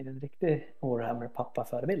 Robin är ju en riktig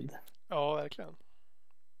Warhammer-pappa-förebild. Ja, verkligen.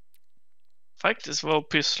 Faktiskt, vad att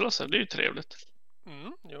pyssla sig, det är ju trevligt.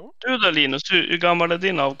 Jo. Du då Linus, hur gammal är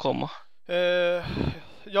din avkomma?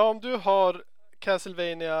 Ja, om du har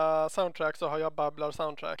Castlevania soundtrack så har jag Babblar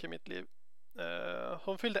soundtrack i mitt liv.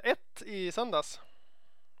 Hon fyllde 1 i söndags.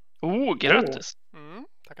 Grattis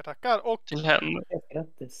Tackar. Och till henne.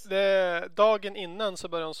 Grattis. dagen innan så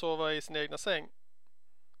började hon sova i sin egna säng.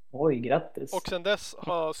 Oj, grattis. Och sen dess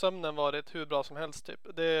har sömnen varit hur bra som helst typ.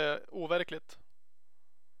 Det är overkligt.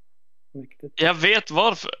 Viktigt. Jag vet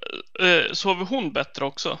varför. Sover hon bättre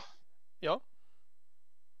också? Ja.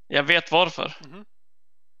 Jag vet varför. Mhm.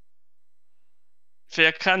 För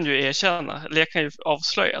jag kan ju erkänna, eller jag kan ju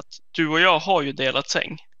avslöja att du och jag har ju delat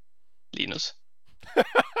säng, Linus.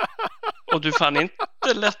 Och du fann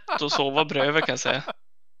inte lätt att sova bredvid, kan jag säga.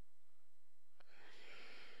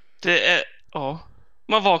 Det är, ja.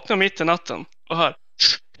 Man vaknar mitt i natten och hör.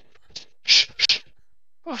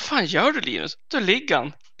 Vad fan gör du, Linus? Då ligger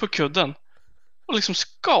han på kudden och liksom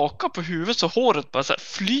skakar på huvudet så håret bara så här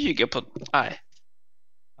flyger på. Nej.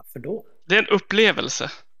 Varför då? Det är en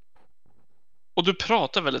upplevelse. Och du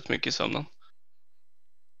pratar väldigt mycket i sömnen.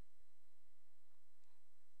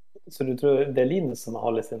 Så du tror det är Linus som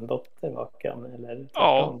håller sin dotter vaken? Eller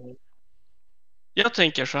Ja. Jag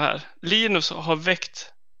tänker så här. Linus har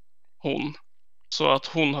väckt hon så att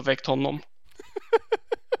hon har väckt honom.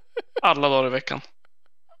 Alla dagar i veckan.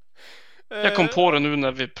 Jag kom på det nu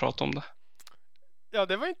när vi pratade om det. Ja,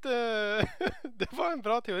 det var inte... det var en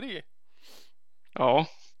bra teori. Ja.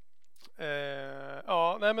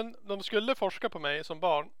 Ja, nej men de skulle forska på mig som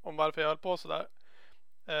barn om varför jag höll på sådär.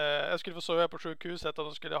 Jag skulle få sova på sjukhuset och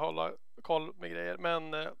de skulle hålla koll med grejer.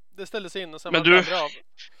 Men det ställdes in och sen Men var det aldrig av.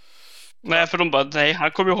 Nej, för de bara, nej,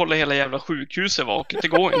 han kommer ju hålla hela jävla sjukhuset vaket. Det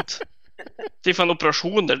går inte. Det är fan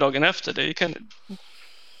operationer dagen efter. Det kan...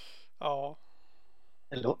 Ja.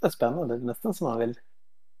 Det låter spännande. Det är nästan som man vill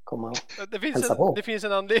komma och hälsa på. på.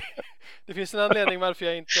 Det finns en anledning varför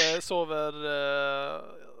jag inte sover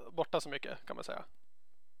borta så mycket, kan man säga.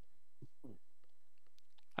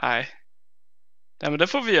 Nej, men det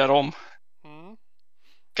får vi göra om.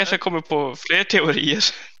 Kanske kommer på fler teorier.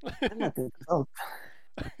 Det är intressant.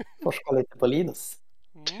 Forska lite på Linus.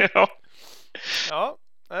 Ja,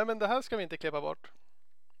 nej men det här ska vi inte klippa bort.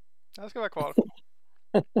 Det här ska vara kvar.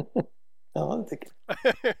 Ja, det tycker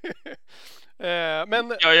jag.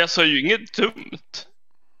 Men... Ja, jag sa ju inget dumt.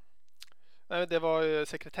 Nej, det var ju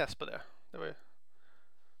sekretess på det. Det var ju...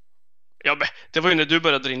 Ja, men det var ju när du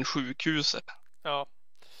började dra in sjukhuset. Ja.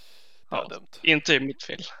 Det var dumt. Inte mitt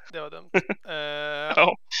fel. Det var dumt.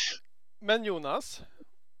 Ja. Men Jonas.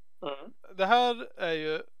 Det här är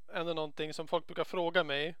ju ändå någonting som folk brukar fråga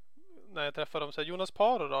mig när jag träffar dem. Så här, Jonas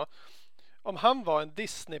Pappor då. Om han var en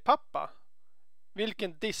Disney-pappa.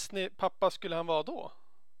 Vilken Disney-pappa skulle han vara då?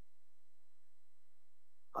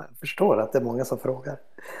 Jag förstår att det är många som frågar.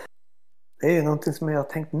 Det är ju någonting som jag har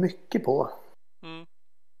tänkt mycket på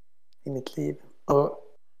i mitt liv.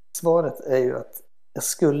 Och Svaret är ju att jag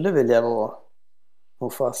skulle vilja vara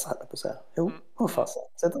Mufasa, höll jag på att säga. Jo, Mufasa.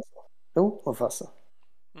 Sätt det så. Jo, Mufasa.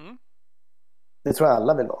 Mm. Det tror jag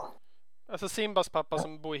alla vill vara. Alltså Simbas pappa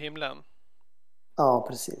som bor i himlen. Ja,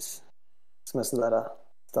 precis. Som är sådär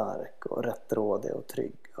stark och rättrådig och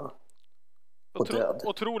trygg och död.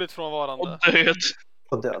 Otroligt frånvarande. Och död.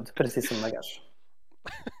 Och död, precis som Nagash.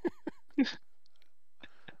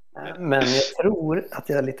 Men jag tror att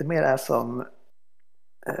jag lite mer är som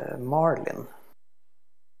Marlin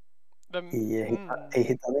i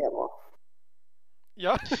Hitta Nemo.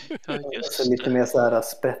 Ja. Alltså lite mer så här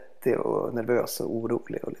sprättig och nervös och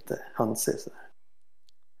orolig och lite hansig så där.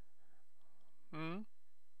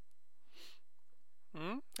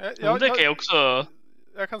 Det kan jag också.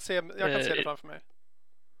 Jag kan se det framför mig.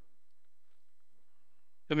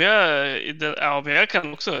 Men jag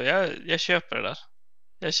kan också. Jag köper det där.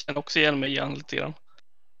 Jag känner också igen mig igen lite grann.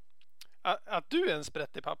 Att du är en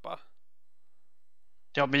sprättig pappa.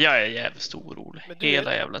 Ja, men jag är jävligt orolig.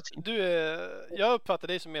 Hela jävla tiden. Jag uppfattar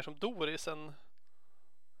dig som mer som Doris än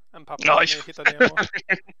pappa. Ja,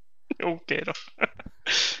 okej då.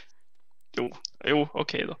 Jo,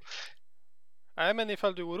 okej då. Nej, men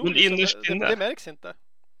ifall du är orolig så det märks inte.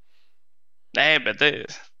 Nej, men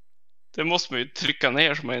det måste man ju trycka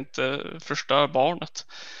ner så man inte förstör barnet.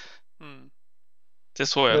 Det är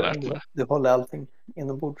så jag har lärt mig. Du håller allting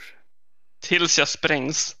inombords. Tills jag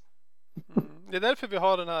sprängs. Det är därför vi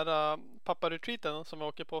har den här pappa-retreaten som vi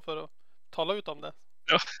åker på för att tala ut om det.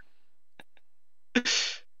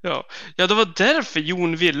 Ja, det var därför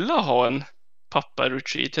Jon ville ha en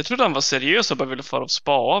pappa-retreat. Jag trodde han var seriös och bara ville fara och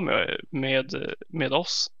spa med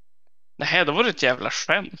oss. Nej, då var det ett jävla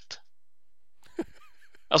skämt.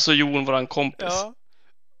 Alltså Jon, våran kompis.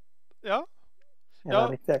 Ja.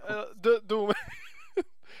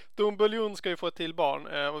 Dom Buljon ska ju få ett till barn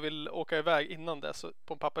och vill åka iväg innan dess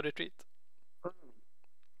på en pappa-retreat.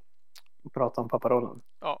 Prata om papparollen.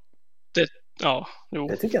 Ja.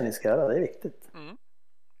 Det tycker jag ni ska göra, det är viktigt.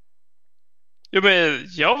 Jo, men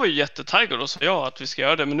jag var ju jättetaggad och sa att vi ska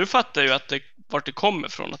göra det. Men nu fattar jag ju vart det kommer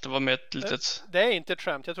ifrån. Att det var med ett litet... Det är inte ett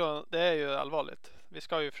skämt, jag tror det är ju allvarligt. Vi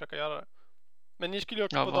ska ju försöka göra det. Men ni skulle ju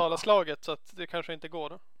åka på Dalaslaget så att det kanske inte går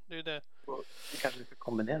då. Det är ju det. Det kanske vi ska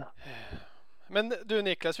kombinera. Men du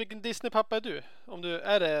Niklas, vilken Disney-pappa är du?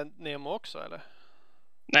 Är det Nemo också eller?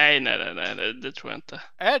 Nej, det tror jag inte.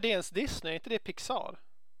 Är det ens Disney? Är inte det Pixar?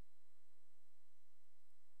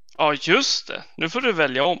 Ja, just det. Nu får du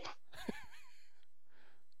välja om.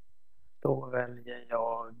 Då väljer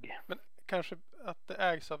jag... Men kanske att det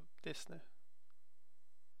ägs av Disney.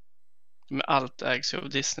 Men allt ägs ju av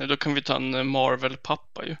Disney. Då kan vi ta en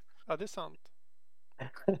Marvel-pappa ju. Ja, det är sant.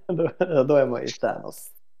 då är man ju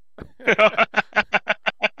Thanos.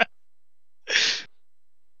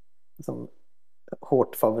 Som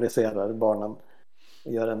hårt favoriserar barnen.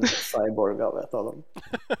 Och gör en cyborg av ett av dem.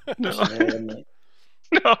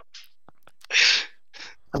 Ja.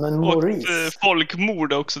 Men Maurice. Och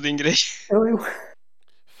folkmord är också din grej. Jo.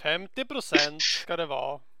 50% ska det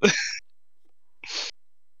vara.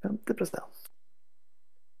 50%.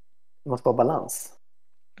 Det måste vara balans.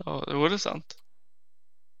 Ja, det var sant.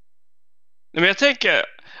 Men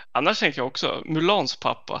annars tänker jag också Mulans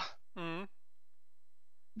pappa.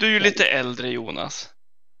 Du är ju lite äldre, Jonas.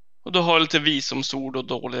 Och du har lite visdomsord och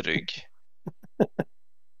dålig rygg.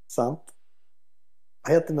 Sant.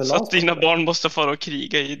 Vad heter Mulans? Så att dina barn måste fara och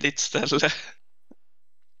kriga i ditt ställe.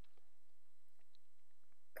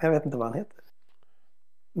 Jag vet inte vad han heter.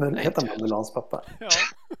 Men heter han Mulans pappa? Ja.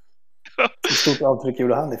 Hur stort avtryck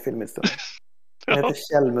gjorde han i filmhistorien? Han heter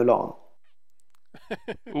Kjell Mulan.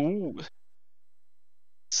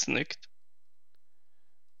 Snyggt.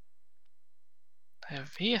 Jag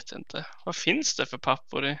vet inte. Vad finns det för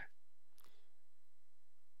pappor i?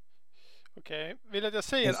 Okej. Vill att jag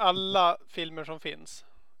säger alla filmer som finns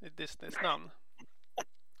i Disneys namn?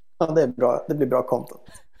 Ja, det är bra. Det blir bra content.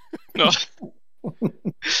 Ja.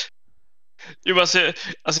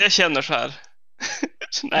 Alltså jag känner så här.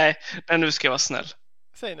 Nej, nu ska jag vara snäll.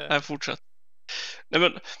 Säg nu. Nej, fortsätt. Nej,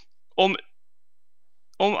 men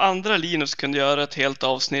om andra Linus kunde göra ett helt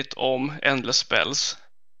avsnitt om Endless Spells,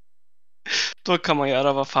 då kan man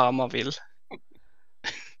göra vad fan man vill.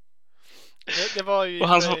 Det var ju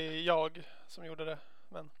jag som gjorde det.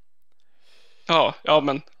 Men... Ja,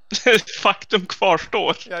 men faktum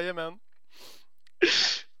kvarstår. Jajamän.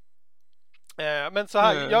 Men så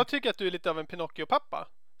här, jag tycker att du är lite av en Pinocchio-pappa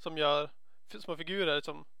som gör små figurer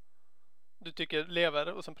som du tycker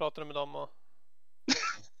lever och sen pratar du med dem och...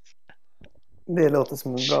 Det låter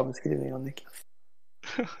som en bra beskrivning av Niklas.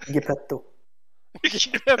 Geppetto.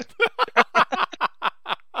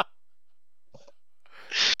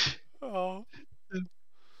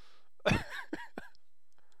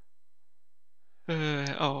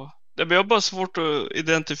 Ja. Men jag har bara svårt att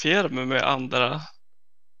identifiera mig med andra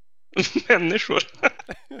människor.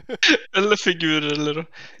 Eller figurer. Eller...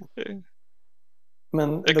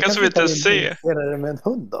 Men Jag då kan kanske som du kan inte se. identifiera dig med en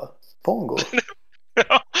hund då? Pongo?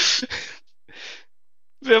 Ja.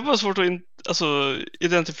 Jag har bara svårt att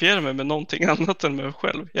identifiera mig med någonting annat än mig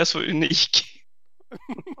själv. Jag är så unik.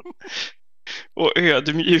 Och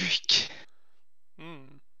ödmjuk.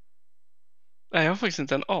 Mm. Nej, jag har faktiskt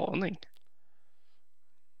inte en aning.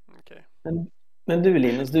 Okej. Men du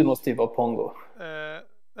Linus, du måste ju vara Pongo.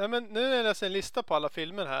 Nej, men nu när jag läser en lista på alla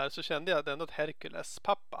filmer här så kände jag ändå att Hercules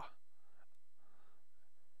pappa.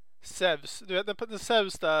 Zeus, du vet när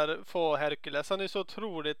Zeus där får Hercules, han är så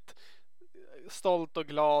otroligt stolt och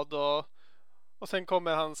glad och sen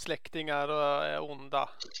kommer hans släktingar och är onda.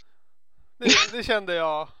 Det kände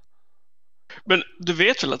jag. Men du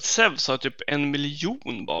vet väl att Zeus har typ 1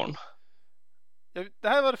 miljon barn? Det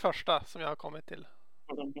här var det första som jag har kommit till.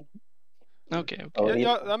 Okej.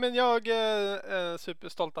 Jag är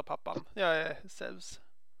superstolta pappan. Jag är Zeus.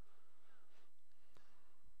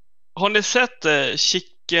 Har ni sett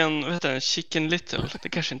vad heter den? Chicken Little? Det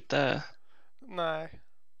kanske inte är... Nej.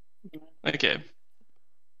 Okej.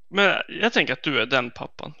 Men jag tänker att du är den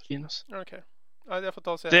pappan, Linus. Okej. Ja, jag får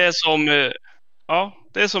ta och säga. Det är som...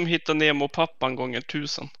 det är som Hitta Nemo-pappan gånger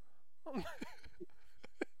 1000.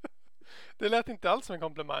 Det lät inte alls som en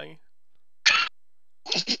komplimang.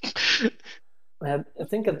 Jag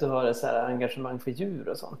tänker att du har ett så här engagemang för djur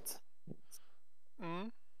och sånt.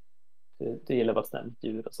 Mm. Du gillar att vara snäll mot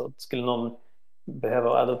djur och så. Skulle någon behöva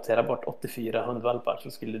adoptera bort 84 hundvalpar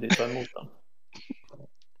så skulle du ta emot dem.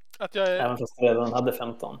 Att jag är... Även fast du redan hade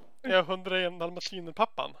 15. Jag är 101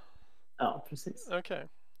 dalmatinerpappan. Ja, precis. Okej.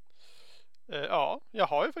 Ja, jag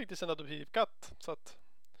har ju faktiskt en adoptivkatt. Så att...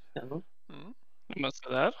 Ja. Mm. Men så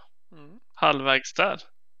där. Mm. Halvvägs där.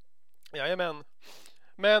 Jajamän.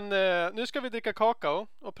 Men nu ska vi dricka kakao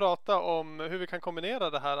och prata om hur vi kan kombinera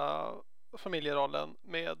det här familjerollen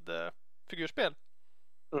med figurspel.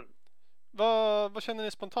 Mm. Vad känner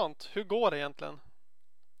ni spontant? Hur går det egentligen?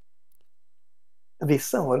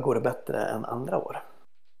 Vissa år går det bättre än andra år.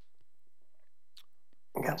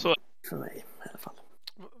 Så. För mig i alla fall.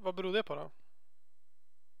 Vad beror det på då?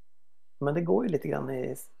 Men det går ju lite grann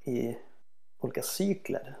i olika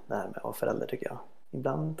cykler det här med att vara förälder tycker jag.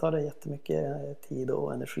 Ibland tar det jättemycket tid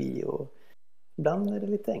och energi och ibland är det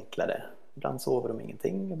lite enklare. Ibland sover de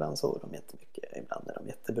ingenting, ibland sover de jättemycket. Ibland är de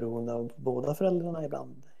jätteberoende av båda föräldrarna,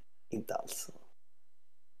 ibland inte alls.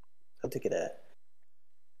 Jag tycker det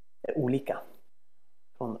är olika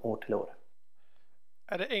från år till år.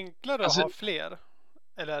 Är det enklare att ha fler?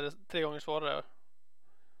 Eller är det 3 gånger svårare?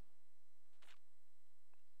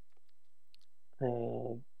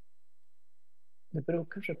 Det beror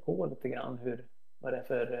kanske på lite grann vad det är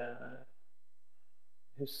för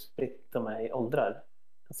hur spritt de är i åldrar.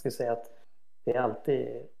 Jag skulle säga att det är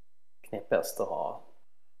alltid knepigast att ha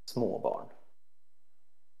små barn.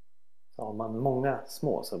 Så har man många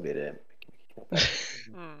små så blir det mycket knepigare.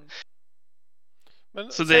 Mm.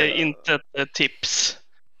 Men, så det är inte ett tips.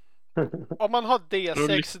 Om man har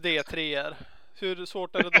D6, D3, hur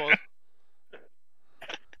svårt är det då?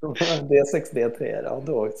 D6, D3, ja,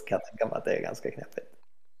 då kan jag tänka mig att det är ganska knepigt.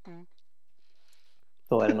 Mm.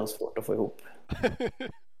 Då är det nog svårt att få ihop.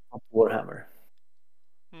 Warhammer.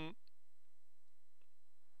 Mm.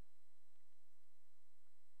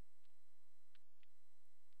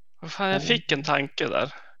 Jag fick en tanke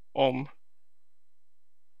där om...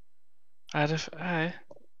 Nej.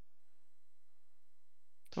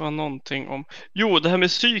 Det var någonting om... Jo, det här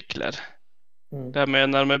med cykler. Det här med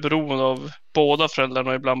när de är beroende av båda föräldrarna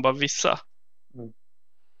och ibland bara vissa. Mm.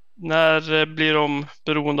 När blir de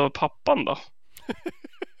beroende av pappan då?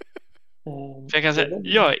 För jag kan säga,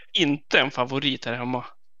 jag är inte en favorit här hemma.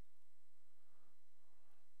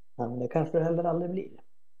 Men det kanske det heller aldrig blir.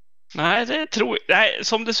 Nej, nej,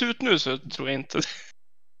 som det ser ut nu så tror jag inte.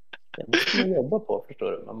 Det måste man jobba på,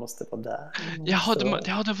 förstår du. Man måste vara där. Ja,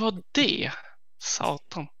 det var det.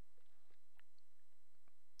 Satan.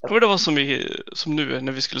 Kommer det vara som nu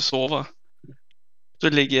när vi skulle sova? Då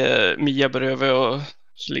ligger Mia bredvid och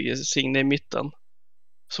så ligger Signe i mitten.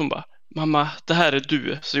 Så hon bara, mamma, det här är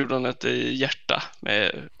du. Så gjorde hon ett hjärta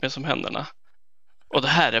med som händerna. Och det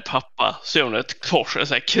här är pappa. Så gjorde hon ett kors, ett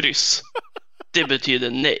så här kryss. Det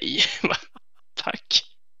betyder nej. Tack.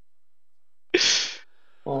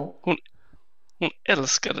 Hon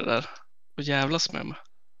älskar det där. Och jävlas med mig.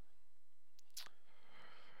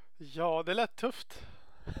 Ja, det lät tufft.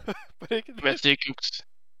 Men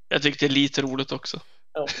jag tycker det är lite roligt också.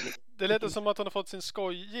 Det lät som att hon har fått sin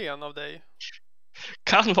skojgen av dig.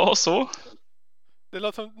 Kan vara så. Det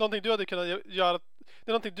låter som någonting du hade kunnat göra. Det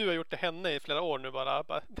är någonting du har gjort till henne i flera år nu bara.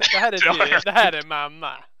 Det här är du, det här är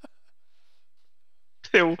mamma.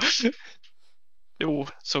 Jo. Jo,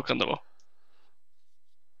 så kan det vara.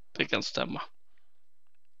 Det kan stämma.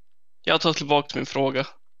 Jag tar tillbaka min fråga.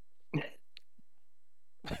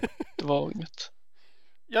 Det var inget.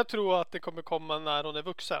 Jag tror att det kommer komma när hon är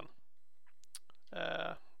vuxen.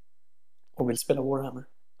 Och vill spela Warhammer.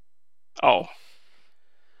 Ja.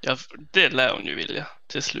 Det lär hon ju vilja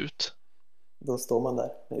till slut. Då står man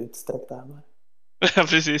där med utsträckta armar. Ja,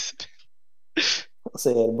 precis. Och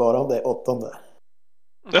säger bara om det är 8:e.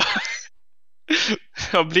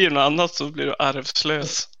 Ja, blir det något annat så blir du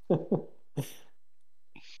arvslös.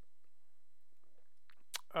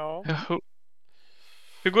 Ja.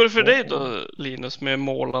 Hur går det för dig då, Linus, med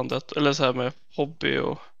målandet? Eller så här med hobby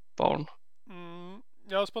och barn?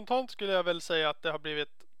 Ja, spontant skulle jag väl säga att det har blivit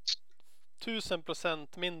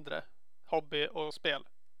 1000% mindre hobby och spel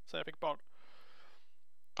sen jag fick barn.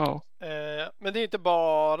 Ja. Men det är inte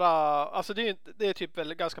bara, alltså det är typ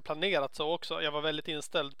väl ganska planerat så också. Jag var väldigt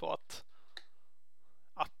inställd på att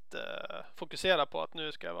fokusera på att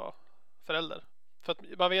nu ska jag vara förälder. För att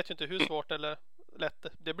man vet ju inte hur svårt eller lätt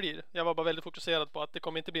det blir. Jag var bara väldigt fokuserad på att det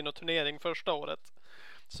kommer inte bli någon turnering första året.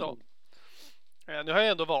 Så nu har jag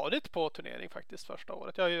ändå varit på turnering faktiskt första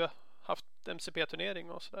året. Jag har ju haft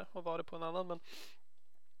MCP-turnering och sådär och varit på en annan, men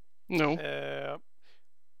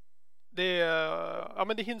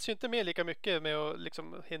men det hinns ju inte med lika mycket med att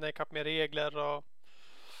liksom hinna ikapp med regler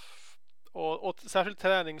och särskilt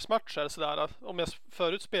träningsmatcher sådär. Om jag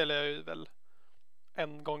förut spelade jag ju väl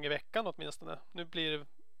en gång i veckan åtminstone. Nu blir det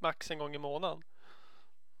max en gång i månaden.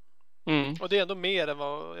 Och det är ändå mer än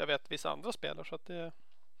vad jag vet vissa andra spelar, så att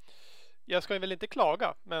jag ska ju väl inte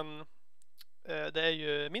klaga, men det är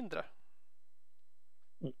ju mindre.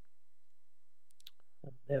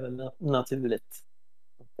 Det är väl naturligt.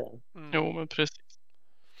 Jo, men precis.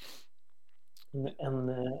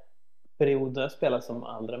 En period där jag spelade som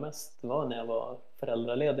allra mest var när jag var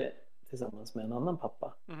föräldraledig tillsammans med en annan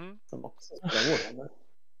pappa som också spelade Warhammer.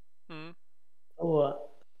 Då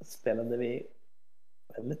spelade vi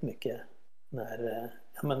väldigt mycket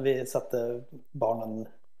när vi satte barnen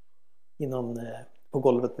på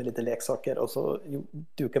golvet med lite leksaker och så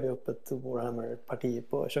dukade vi upp ett Warhammer-parti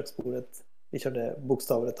på köksbordet. Vi körde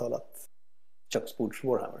bokstavligt talat köksbords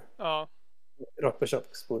Warhammer. Ja. Rakt på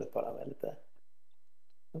köksbordet bara med lite.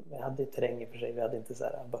 Vi hade terräng i och för sig, vi hade inte så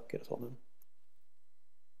här böcker och så, men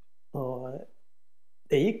och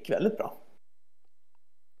det gick väldigt bra.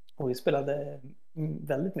 Och vi spelade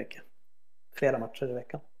väldigt mycket. Flera matcher i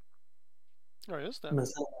veckan. Ja, just det. Men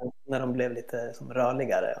sen när de blev lite som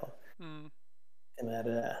rörligare och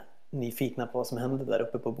mer nyfikna på vad som hände där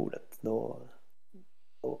uppe på bordet, då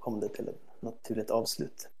kom det till ett naturligt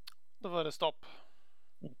avslut. Då var det stopp.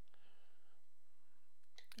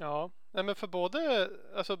 Ja, nej, men för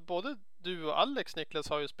både du och Alex, Niklas,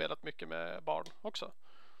 har ju spelat mycket med barn också.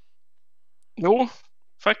 Jo,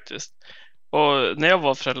 faktiskt. Och när jag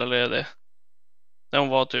var föräldraledig, när hon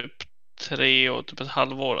var typ 3 och typ ett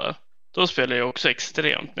halvår där, då spelade jag också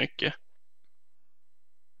extremt mycket.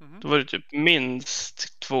 Då var det typ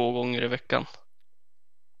minst 2 gånger i veckan.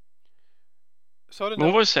 Så det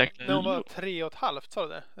hon var ju säkert när hon var 3,5, sa du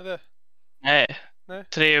det? Eller? Nej.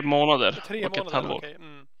 3 månader. 3 och månader, ett halvår. okej.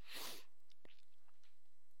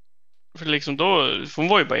 För liksom då, hon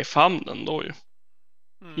var ju bara i famnen då ju.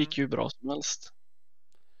 Gick ju bra som helst.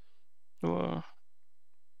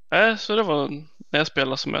 Så det var när jag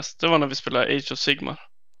spelade som mest. Det var när vi spelade Age of Sigmar.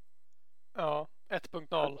 Ja,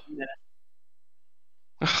 1.0.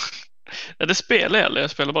 Ja, det spelar jag aldrig.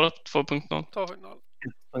 Jag spelar bara 2.0. 2.0.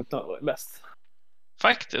 1.0 var bäst.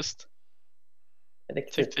 Faktiskt.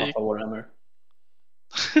 Riktigt pappa Warhammer.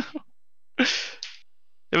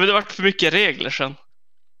 Det har varit för mycket regler sen.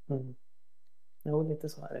 Jo, lite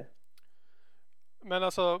så är det. Men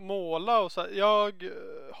alltså måla och så. Jag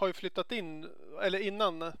har ju flyttat in, eller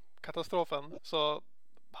innan katastrofen så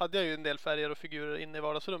hade jag ju en del färger och figurer inne i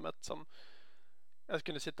vardagsrummet som jag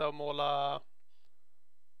kunde sitta och måla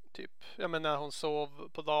typ, när hon sov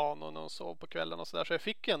på dagen och när hon sov på kvällen och sådär. Så jag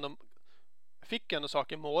fick ändå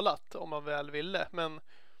saker målat om man väl ville, men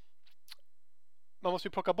man måste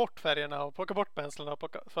ju plocka bort färgerna och plocka bort penseln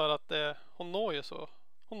för att hon når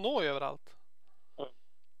ju överallt.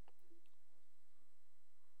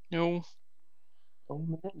 Jo.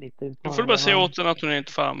 Lite Du får bara säga åt henne att hon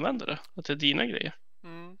inte får använda det. Att det är dina grejer.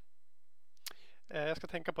 Jag ska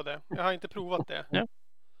tänka på det. Jag har inte provat det. Ja.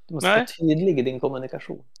 Du måste vara tydlig i din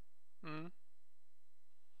kommunikation.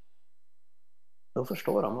 Då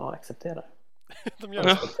förstår de och accepterar. De gör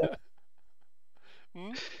det.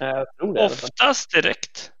 Mm. Jag tror det i alla fall. Oftast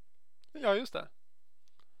direkt. Ja, just det.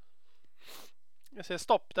 Jag säger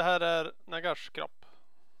stopp, det här är Nagars kropp.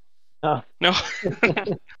 Ja, Ja.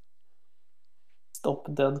 stopp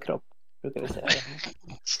död kropp brukar vi säga.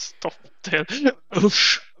 Stopp det.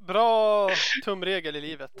 Usch. Bra tumregel i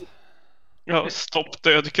livet. Ja, stopp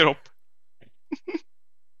död kropp.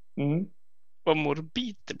 Mm. Vad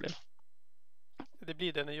morbid det blev. Det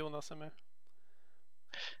blir det när Jonas är med.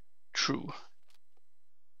 True.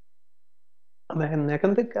 Men jag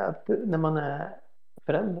kan tycka att när man är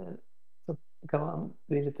förälder så kan man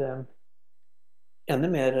bli lite ännu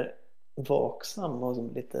mer vaksam och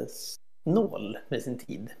som lite snål med sin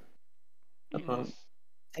tid. Att man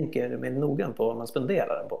tänker mer noggrant på vad man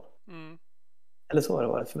spenderar den på. Mm. Eller så har det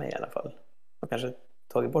varit för mig i alla fall. Man kanske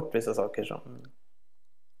tagit bort vissa saker som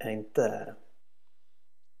jag inte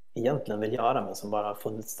egentligen vill göra men som bara har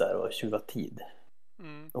funnits där och tjuvat tid.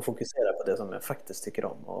 Mm. Och fokusera på det som jag faktiskt tycker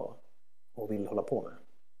om och vill hålla på med.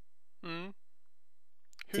 Mm.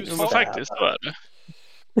 Jo, men faktiskt så är det.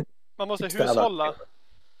 Man måste Städa. hushålla.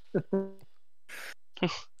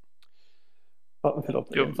 Ja, förlåt.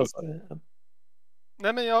 Jo.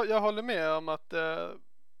 Nej, men jag håller med om att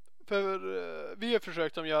vi har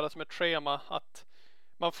försökt att göra som ett schema att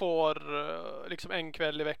man får liksom en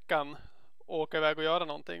kväll i veckan åka iväg och göra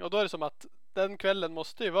någonting. Och då är det som att den kvällen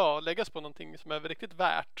måste ju läggas på någonting som är riktigt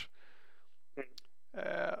värt.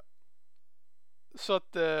 Så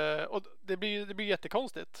att och det blir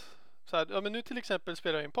jättekonstigt. Så här, ja, men nu till exempel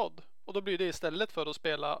spelar jag en podd och då blir det istället för att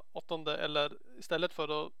spela 8:e eller istället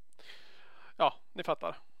för att ni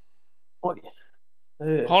fattar. Oj.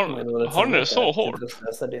 Har ni det så hårt?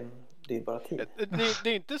 Slösa din dyrbara tid. Det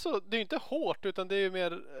är inte så, det är inte hårt utan det är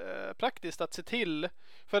mer praktiskt att se till.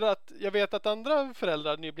 För att jag vet att andra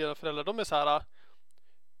föräldrar, nyblivna föräldrar, de är så här: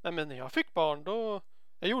 nej, men när jag fick barn då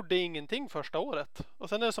jag gjorde ingenting första året. Och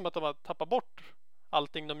sen är det som att de har tappat bort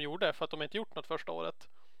allting de gjorde för att de inte gjort något första året.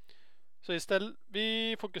 Så istället,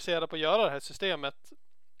 vi fokuserar på att göra det här systemet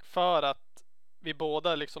för att vi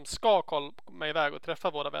båda liksom ska komma iväg och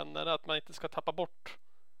träffa våra vänner. Att man inte ska tappa bort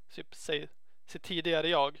sitt tidigare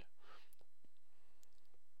jag.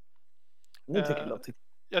 Nu tycker jag låter.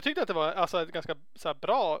 Jag tyckte att det var alltså ett ganska så här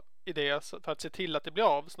bra idé för att se till att det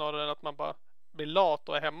blir av snarare än att man bara blir lat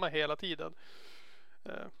och är hemma hela tiden.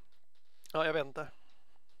 Ja, jag vet inte.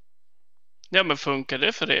 Ja, men funkar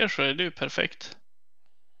det för er så är det ju perfekt.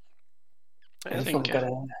 Jag Funkar det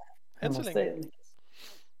än hemma så hos länge. dig?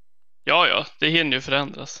 Ja, det hinner ju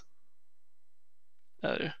förändras. Det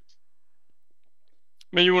är det.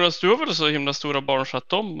 Men Jonas, du har väl så himla stora barn så att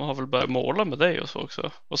de har väl börjat måla med dig och så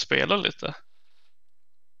också och spela lite?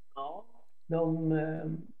 Ja,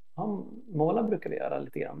 måla brukar vi göra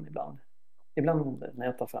lite grann ibland. Ibland när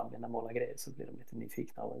jag tar fram mina målargrejer så blir de lite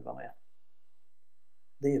nyfikna och vill vara med.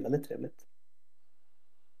 Det är ju väldigt trevligt.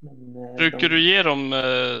 Men, Brukar du ge dem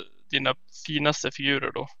dina finaste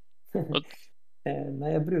figurer då?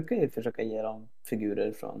 Nej, jag brukar ju försöka ge dem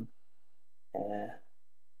figurer från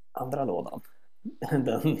andra lådan.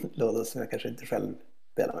 Den lådan som jag kanske inte själv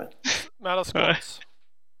spelar med. Med alla skotts.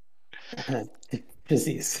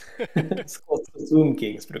 Precis. Skott och Zoom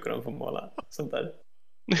Kings brukar de få måla. Sånt där.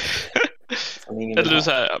 Eller du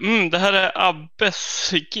säger, det här är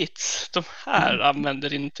Abbes gits. De här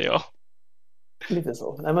använder inte jag. Lite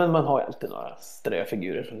så. Nej, men man har ju alltid några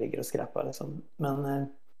ströfigurer som ligger och skräpar. Liksom. Men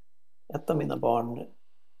ett av mina barn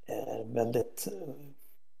är väldigt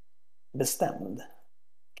bestämd.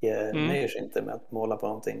 Och nöjer sig inte med att måla på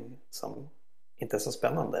någonting som inte är så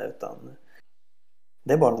spännande. Utan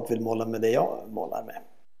det barnet vill måla med det jag målar med.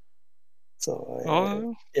 Så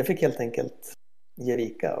jag fick helt enkelt ge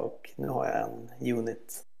vika och nu har jag en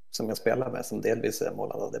unit som jag spelar med som delvis är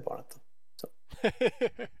målad av det barnet. Så.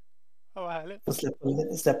 Ja, vad härligt. Och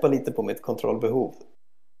släppa lite på mitt kontrollbehov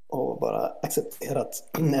och bara acceptera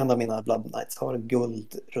att en av mina Blood Knights har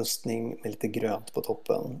guldrustning med lite grönt på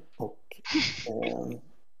toppen och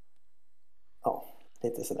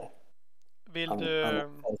lite sådär.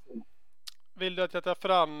 Vill du att jag tar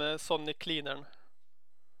fram Sonic Cleanern?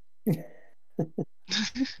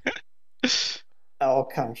 Ja,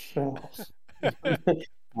 kanske.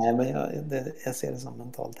 Nej, men jag ser det som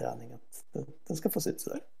mental träning att den ska få se ut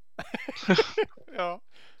sådär. Ja.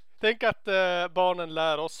 Tänk att barnen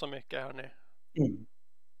lär oss så mycket, hörni.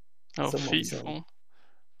 Ja, fy fan.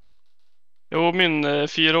 Jo, min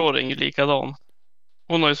 4-åring är likadan.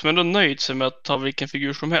 Hon har ju som ändå nöjt sig med att ta vilken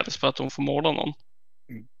figur som helst för att hon får måla någon.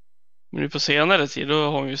 Men nu på senare tid då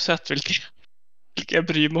har hon ju sett vilka jag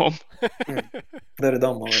bryr mig om. Då är det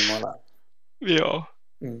de hon vill måla. Ja.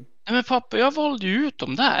 Nej, men pappa, jag valde ju ut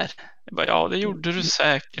dem där. Jag bara, ja, det gjorde du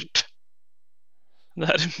säkert. Det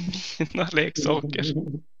här är mina leksaker.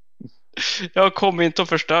 Jag kommer inte att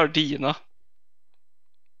förstöra dina.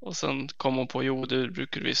 Och sen kom hon på, jo, du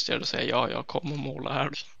brukar visst göra det. Och säga, ja, jag kommer att måla här.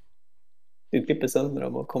 Du klipper sönder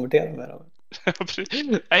dem och konverterar med dem.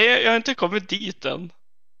 Nej, jag har inte kommit dit än.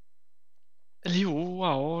 Eller jo,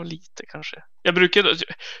 ja, lite kanske. Jag brukar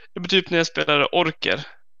typ när jag spelar orker.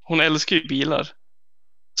 Hon älskar ju bilar.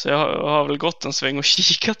 Så jag har väl gått en sväng och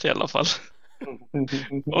kikat i alla fall.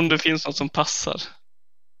 Om det finns något som passar.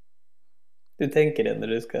 Du tänker det när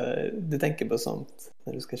du tänker på sånt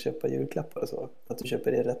när du ska köpa julklappar och så? Att du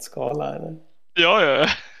köper det i rätt skala eller? Ja.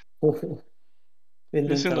 Vill du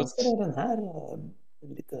Det är synd inte att- anställa den här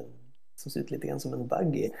lite, som ser ut lite grann som en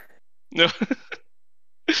buggy? Ja.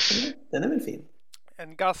 Den är väl fin?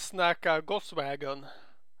 En gassnäka Gosswagon.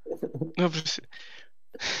 Ja, precis.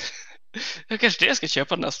 Jag kanske det ska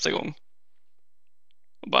köpa nästa gång.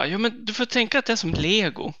 Och bara, ja men du får tänka att det är som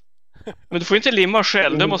Lego. Men du får inte limma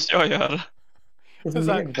själv, det måste jag göra. Det är som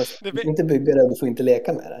Så här, Lego, fast det du får inte bygga det, du får inte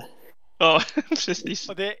leka med det. Ja, precis.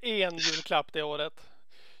 Och det är en julklapp det året.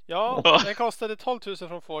 Ja, Ja. den kostade 12 000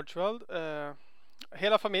 från Forge World.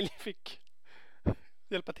 Hela familjen fick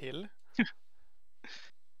hjälpa till.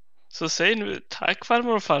 Så säg nu tack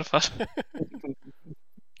farmor och farfar.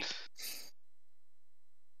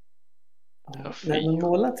 Ja, fy. nej, men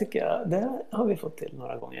måla tycker jag, det har vi fått till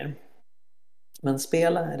några gånger. Men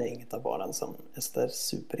spela är det inget av barnen som Ester är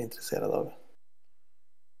superintresserad av.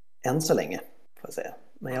 Än så länge, får jag säga.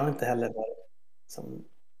 Men jag har inte heller varit som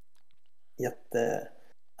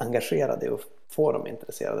jätteengagerad i att få dem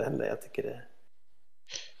intresserade heller. Jag tycker det...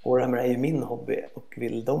 Warhammer är ju min hobby och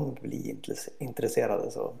vill de bli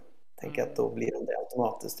intresserade så tänker jag att då blir de det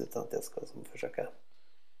automatiskt utan att jag ska försöka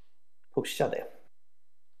pusha det.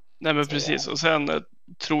 Nej men Så, precis. ja. Och sen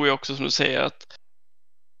tror jag också som du säger att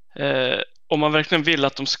om man verkligen vill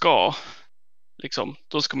att de ska liksom,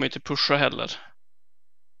 då ska man ju inte pusha heller.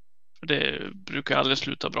 För det brukar aldrig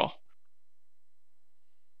sluta bra.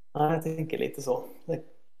 Ja, jag tänker lite så.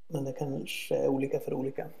 Men det kanske är olika för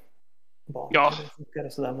olika barn. Ja. Det funkar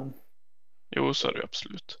och sådär, men Jo, så är det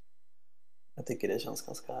absolut. jag tycker det känns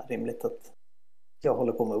ganska rimligt att jag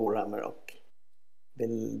håller på med Warhammer och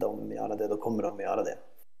vill de göra det, då kommer de göra det.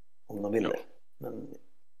 Om de vill Ja. det. Men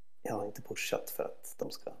jag har inte pushat för att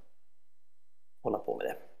de ska hålla på med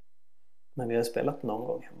det. Men vi har spelat någon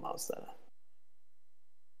gång hemma och sådär.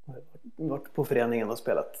 Vi har varit på föreningen och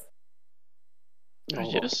spelat någon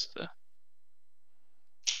gång. Just det.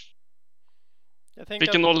 Jag tänker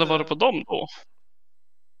Vilken att, ålder var det på dem då?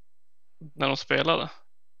 När de spelade?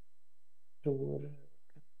 Tror...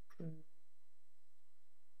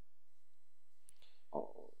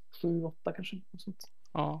 7-8 kanske. Något sånt.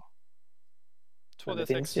 Ja. Men det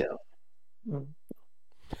finns 2D6. ju. Mm.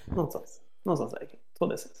 Någonstans där.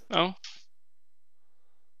 2D6. Ja.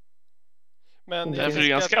 Men Det Därför är det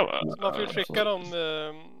jag tänker ganska... att man får ju skicka dem.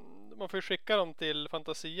 Man får ju skicka dem till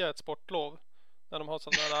Fantasia ett sportlov. När de har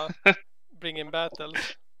sådana där bring in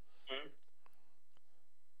battles.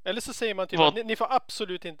 Eller så säger man typ Vad? att ni får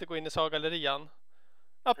absolut inte gå in i Sagallerian.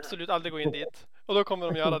 Absolut aldrig gå in dit. Och då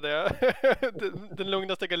kommer de göra det. Den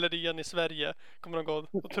lugnaste gallerian i Sverige kommer de gå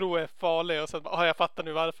och tro är farlig. Och sen bara, jag fattar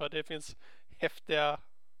nu varför. Det finns häftiga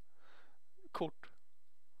kort.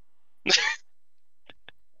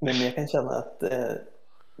 Men jag kan känna att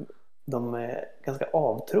de är ganska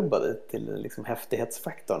avtrubbade till liksom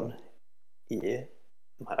häftighetsfaktorn i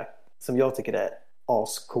de här, som jag tycker är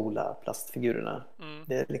ascoola plastfigurerna. Mm.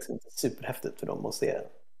 Det är liksom superhäftigt för dem att se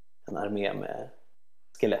en armé med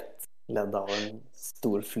skelett ledda av en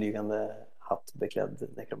stor flygande hattbeklädd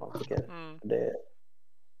nekromantiker. Mm. Det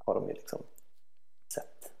har de ju liksom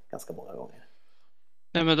sett ganska många gånger.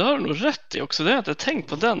 Nej men det har du nog rätt i också. Det har jag inte tänkt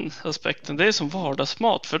på den aspekten. Det är som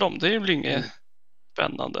vardagsmat för dem. Det är ju inget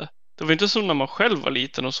spännande. Det var inte som när man själv var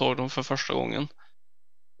liten och såg dem för första gången.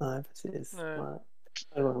 Nej, precis. Nej.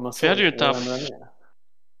 Det var man För jag hade ju såg inte haft... varandra med.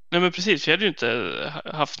 Nej men precis, för jag hade ju inte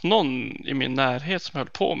haft någon i min närhet som höll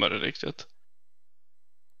på med det riktigt.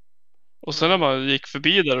 Och sen när man gick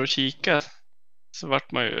förbi där och kikade så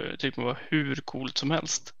vart man ju, tyckte man var hur coolt som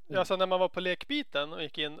helst. Ja, så när man var på lekbiten och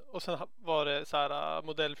gick in och sen var det så här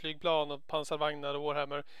modellflygplan och pansarvagnar och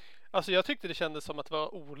Warhammer. Alltså jag tyckte det kändes som att det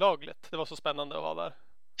var olagligt. Det var så spännande att vara där.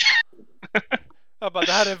 Jag bara,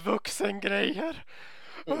 det här är vuxengrejer.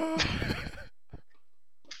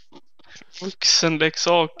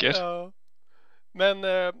 Vuxenleksaker. Ja. Men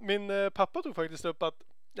min pappa tog faktiskt upp att,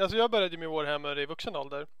 alltså jag började med Warhammer i vuxen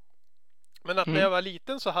ålder. Men att när jag var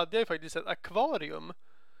liten så hade jag ju faktiskt ett akvarium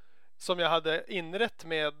som jag hade inrett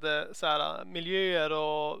med så här miljöer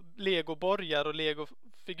och legoborgar och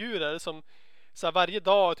legofigurer som så här, varje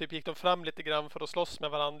dag typ gick de fram lite grann för att slåss med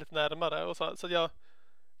varandra lite närmare. Och så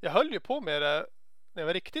jag höll ju på med det när jag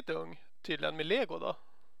var riktigt ung. Tydligen med Lego då.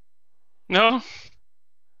 Ja,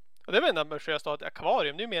 Och det var enda ambitiöst att ha ett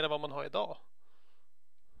akvarium. Det är ju mer än vad man har idag.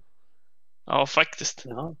 ja faktiskt.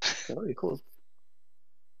 Ja, det var ju coolt.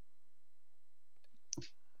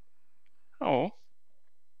 Ja.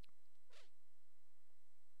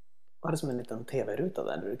 Var det som en liten tv-ruta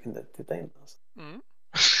där du kunde titta in? Alltså. Mm.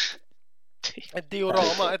 Ett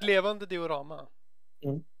diorama, ett levande diorama.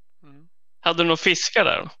 Mm. Mm. Hade du några fiskar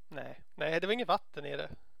där då? Nej, det var inget vatten i det.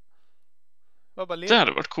 Det var bara Det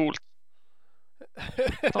hade varit coolt.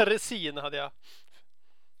 resin hade jag.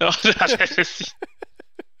 Ja, det hade jag precis.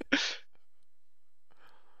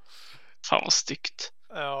 Fan vad styggt.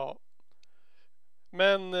 Ja.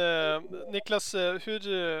 Men Niklas,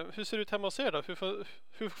 hur ser det ut hemma hos er då?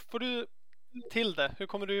 Hur får du till det? Hur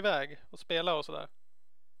kommer du iväg och spela och sådär?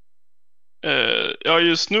 Ja,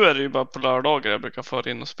 just nu är det ju bara på lördagar jag brukar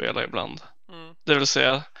föra in och spela ibland. Mm. Det vill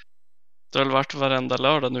säga, det har väl varit varenda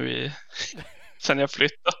lördag nu sen jag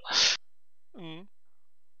flyttade. Mm.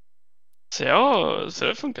 Så det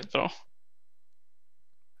har funkat bra.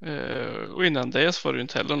 Och innan det så var det ju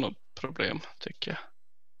inte heller något problem, tycker jag.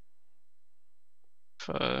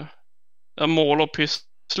 För jag måla och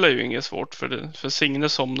pyssla är ju inget svårt, för Signe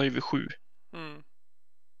somnar ju vid 7. Mm.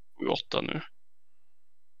 7-8 nu.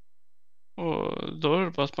 Och då är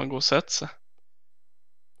det bara att man går och sätter sig.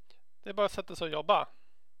 Det är bara att sätta sig och jobba.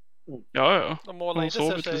 Ja. Och måla inte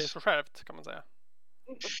sover sig tills- så självt, kan man säga.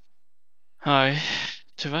 Nej,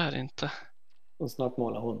 tyvärr inte. Och snart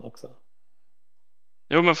målar hon också.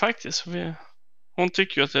 Jo, men faktiskt. Hon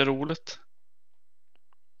tycker ju att det är roligt.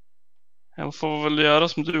 Jag får väl göra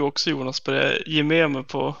som du också, Jonas. Börja ge med mig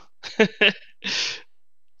på,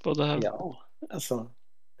 på det här. Ja, alltså.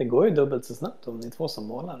 Det går ju dubbelt så snabbt om ni är två som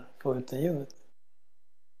målar. Få ut en unit.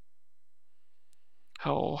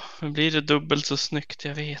 Ja, men blir det dubbelt så snyggt?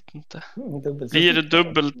 Jag vet inte. Dubbelt så Blir det snyggt.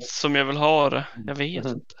 dubbelt som jag vill ha det? Jag vet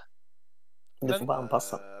Mhm. inte. Du får bara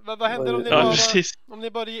anpassa. Vad händer om ni, Ja, bara, precis. om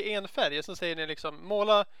ni bara ger en färg? Så säger ni liksom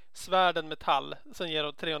måla svärden metall. Sen ger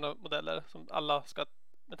de 300 modeller som alla ska ha ett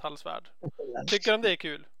metallsvärd. Tycker de det är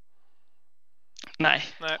kul? Nej,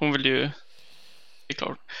 Nej. hon vill ju... Det är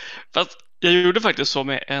klart. Fast jag gjorde faktiskt så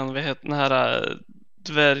med den här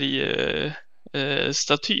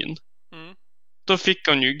dvärgstatyn. Mm. Då fick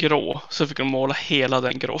hon ju grå, så fick hon måla hela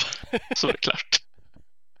den grå. Så är det klart.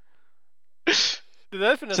 Det är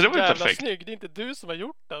därför den är Så så det var ju jävla perfekt. snygg. Det är inte du som har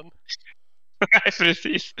gjort den. Nej,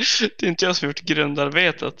 precis. Det är inte jag som gjort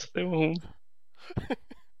grundarbetet. Det var hon.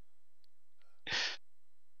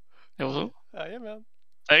 Jo, Jajamän.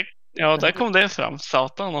 ja, där kom det fram.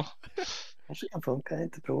 Satan och... Kanske kan funka,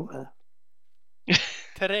 inte prova det.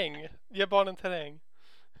 Terräng. Ge barnen terräng.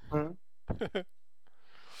 Mm.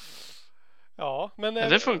 Ja, men Ja,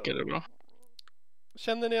 det funkade bra.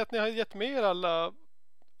 känner ni att ni har gett med er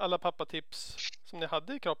alla pappatips som ni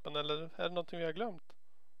hade i kroppen, eller är det någonting vi har glömt?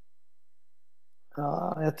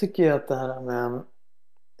 Ja, jag tycker ju att det här med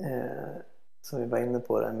som vi var inne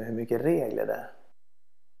på, det här med hur mycket regler det är.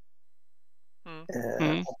 Mm.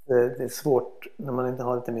 Att det är svårt när man inte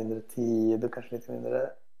har lite mindre tid och kanske lite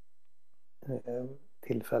mindre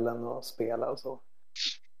tillfällen att spela och så.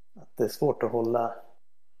 Att det är svårt att hålla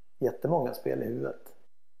jättemånga spel i huvudet.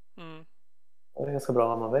 Mm. Och det är ganska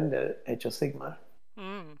bra om man väljer Age of Sigmar.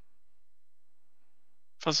 Mm.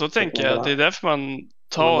 Fast så tänker jag, det är därför man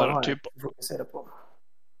tar typ... Fokusera på.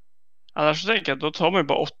 Annars så tänker jag, då tar man ju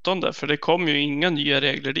bara 8:e, för det kommer ju inga nya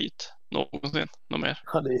regler dit. Någonsin, något mer.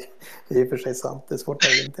 Ja, det är i och för sig sant. Det är svårt att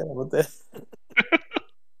argumentera mot det.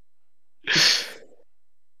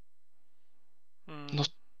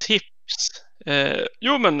 Något tips?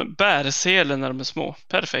 Jo, men bärselen när de är små.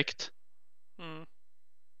 Perfekt. Mm.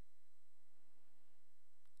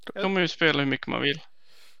 Då kan man ju spela hur mycket man vill.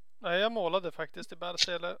 Nej, jag målade faktiskt i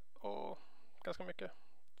bärsele och ganska mycket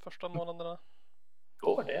första månaderna.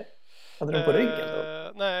 Går det? Hade du på ryggen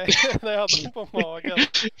då? Nej, jag hade den på magen.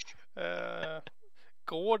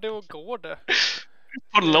 Går det och går det?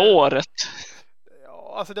 På låret.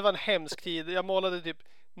 Ja, alltså det var en hemsk tid. Jag målade typ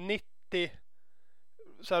 90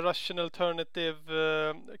 så här Russian Alternative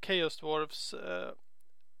Chaos Dwarfs.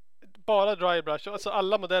 Bara dry brush. Alltså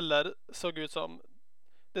alla modeller såg ut som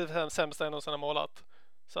det sämsta jag någonsin har målat.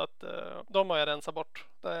 Så att de har jag rensat bort.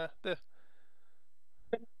 Det.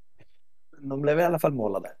 De blev i alla fall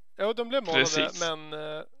målade. Ja, de blev målade. Precis. Men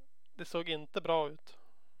det såg inte bra ut.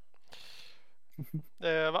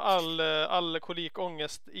 Det var all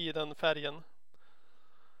kolikångest i den färgen.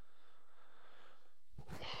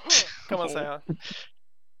 Kan man säga.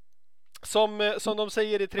 Som de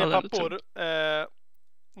säger i Tre Ja, det är pappor.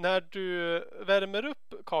 När du värmer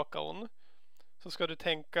upp kakaon så ska du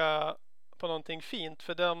tänka på någonting fint.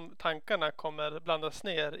 För de tankarna kommer blandas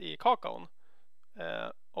ner i kakaon.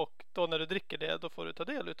 Och då när du dricker det, då får du ta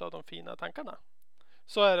del av de fina tankarna.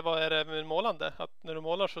 Så är det, vad är det med målande? Att när du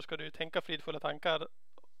målar så ska du tänka fridfulla tankar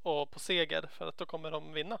och på seger, för att då kommer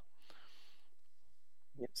de vinna.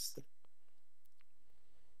 Just det.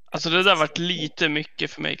 Alltså det där varit lite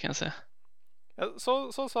mycket för mig, kan jag säga. Ja,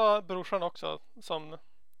 så sa brorsan också,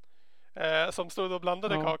 som stod och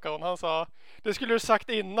blandade kakaon. Han sa, det skulle du sagt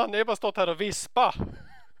innan, ni har bara stått här och vispa.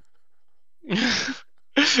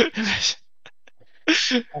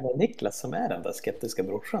 Är det Niklas som är den där skeptiska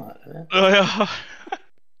brorsan här? Eller? Ja,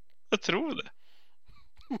 jag tror det.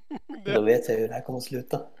 Då vet jag hur det här kommer att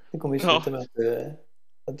sluta. Det kommer ju sluta med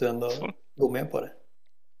att du ändå går med på det.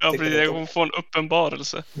 Ja, precis. Jag kommer få en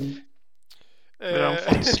uppenbarelse. Vi har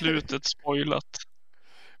fått slutet spoilat.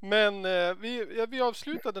 Men vi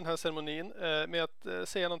avslutar den här ceremonin med att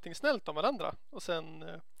säga någonting snällt om varandra. Och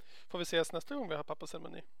sen får vi ses nästa gång vi har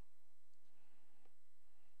pappaceremoni.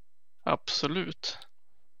 Absolut.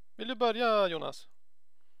 Vill du börja, Jonas?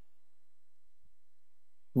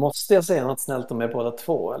 Måste jag säga något snällt om er båda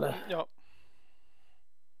två, eller? Ja.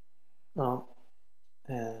 Ja.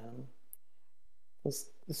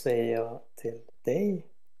 Då säger jag till dig,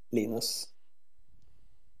 Linus.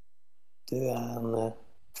 Du är en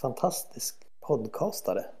fantastisk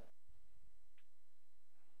podcastare.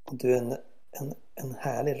 Och du är en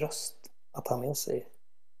härlig röst att ha med sig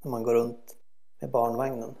när man går runt med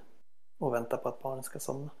barnvagnen och väntar på att barnen ska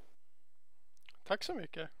somna. Tack så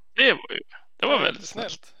mycket. Det var väldigt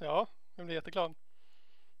snällt. Ja, jag blir jätteglad.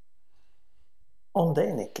 Om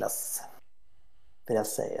dig, Niklas, vill jag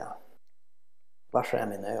säga: var är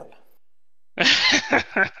min öl?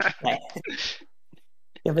 Nej.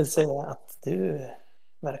 Jag vill säga att du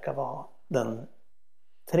verkar vara den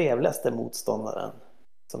trevligaste motståndaren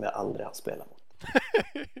som jag aldrig har spelat mot.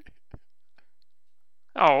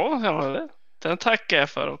 Ja, den tackar jag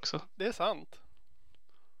för också. Det är sant.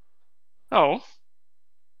 Ja.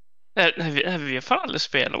 Vi har fan aldrig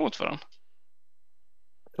spelat mot varandra.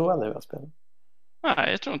 Jag tror aldrig vi har spelat.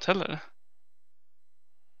 Nej, jag tror inte heller det.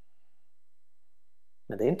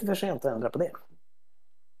 Men det är inte för sent att ändra på det.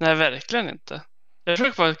 Nej, verkligen inte. Jag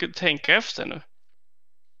försöker bara tänka efter nu.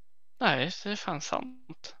 Nej, det är fan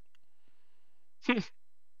sant.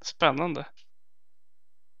 Spännande.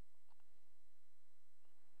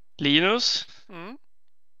 Linus?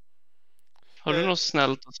 Har du något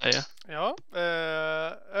snällt att säga? Ja,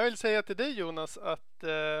 jag vill säga till dig, Jonas, att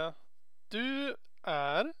du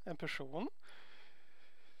är en person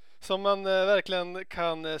som man verkligen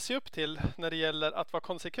kan se upp till när det gäller att vara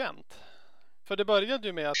konsekvent. För det började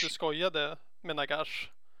ju med att du skojade med Nagash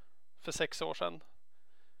för 6 år sedan.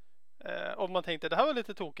 Och man tänkte, det här var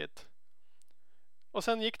lite tokigt. Och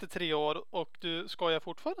sen gick det 3 år och du skojar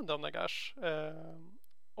fortfarande om Nagash.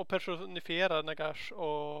 Och personifierar Nagash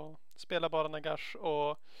och spelar bara Nagash.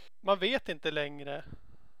 Och man vet inte längre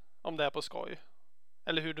om det är på skoj.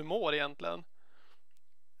 Eller hur du mår egentligen.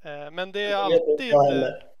 Men det är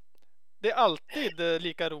alltid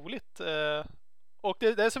lika roligt. Och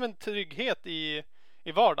det är som en trygghet i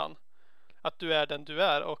vardagen. Att du är den du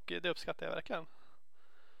är, och det uppskattar jag verkligen.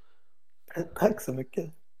 Tack så mycket.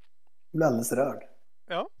 Jag blir alldeles rörd.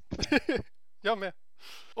 Ja, jag med.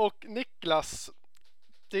 Och Niklas,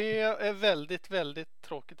 det är väldigt, väldigt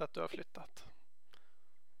tråkigt att du har flyttat.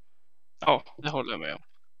 Ja, det håller jag med om.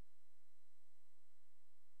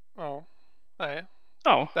 Ja, nej.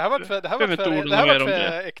 Ja, det här var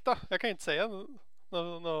för äkta. Jag kan inte säga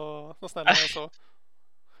något snällare än så.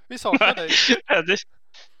 Vi saknar dig.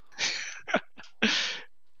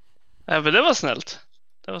 Nej, men det var snällt.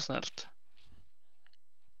 Det var snällt.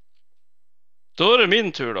 Då är det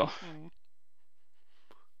min tur då.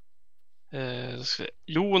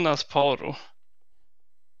 Jonas Paro.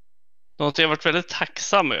 Något jag har varit väldigt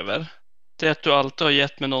tacksam över, det är att du alltid har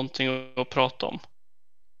gett mig någonting att prata om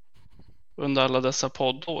under alla dessa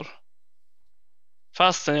poddår.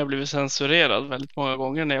 Fastän jag blivit censurerad väldigt många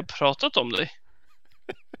gånger när jag pratat om dig.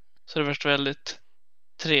 Så det har varit väldigt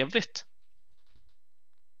trevligt.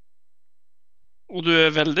 Och du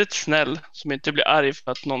är väldigt snäll som inte blir arg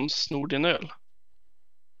för att någon snor din öl.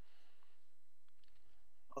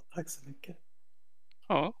 Ja, tack så mycket.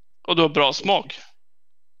 Ja, och du har bra smak.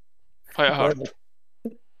 Har jag hört.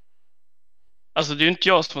 Alltså det är ju inte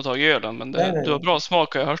jag som har tagit ölen, men du har bra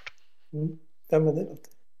smak, har jag hört. Ja, men det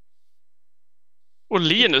låter. Och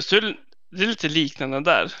Linus, det är lite liknande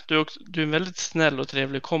där. Du är en väldigt snäll och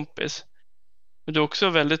trevlig kompis. Men du är också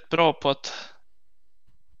väldigt bra på att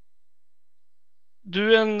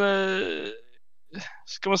Du är en,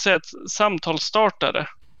 ska man säga, ett samtalsstartare.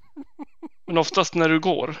 Men oftast när du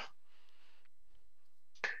går.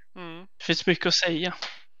 Mm. Det finns mycket att säga.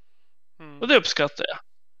 Mm. Och det uppskattar jag.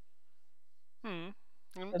 Mm.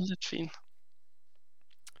 Mm. Väldigt fin.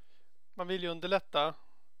 Man vill ju underlätta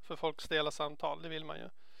för folks dela samtal, det vill man ju.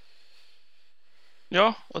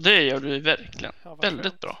 Ja, och det gör du verkligen. Ja, vad Väldigt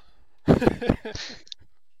skönt. bra.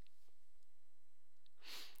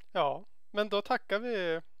 Ja, men då tackar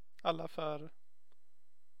vi alla för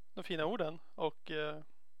de fina orden och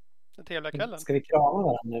den trevliga kvällen. Ska vi krama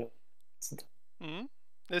varandra nu? Mm.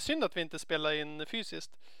 Det är synd att vi inte spelar in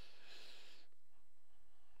fysiskt.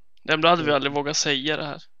 Då hade vi aldrig vågat säga det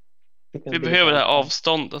här. Vi behöver det här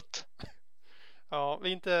avståndet. Ja,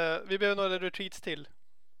 vi behöver några retreats till.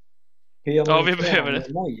 Hur gör man Ja, vi kram behöver med det.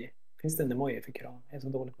 emoji? Finns det en emoji för kram? Jag är så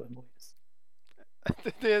dålig på emojis.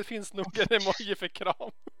 Det finns nog en emoji för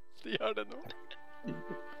kram. Det gör det nog.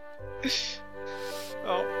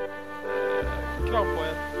 Ja. Kram på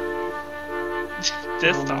er. Det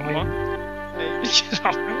är samma. Hej.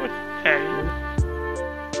 Kram. Hej.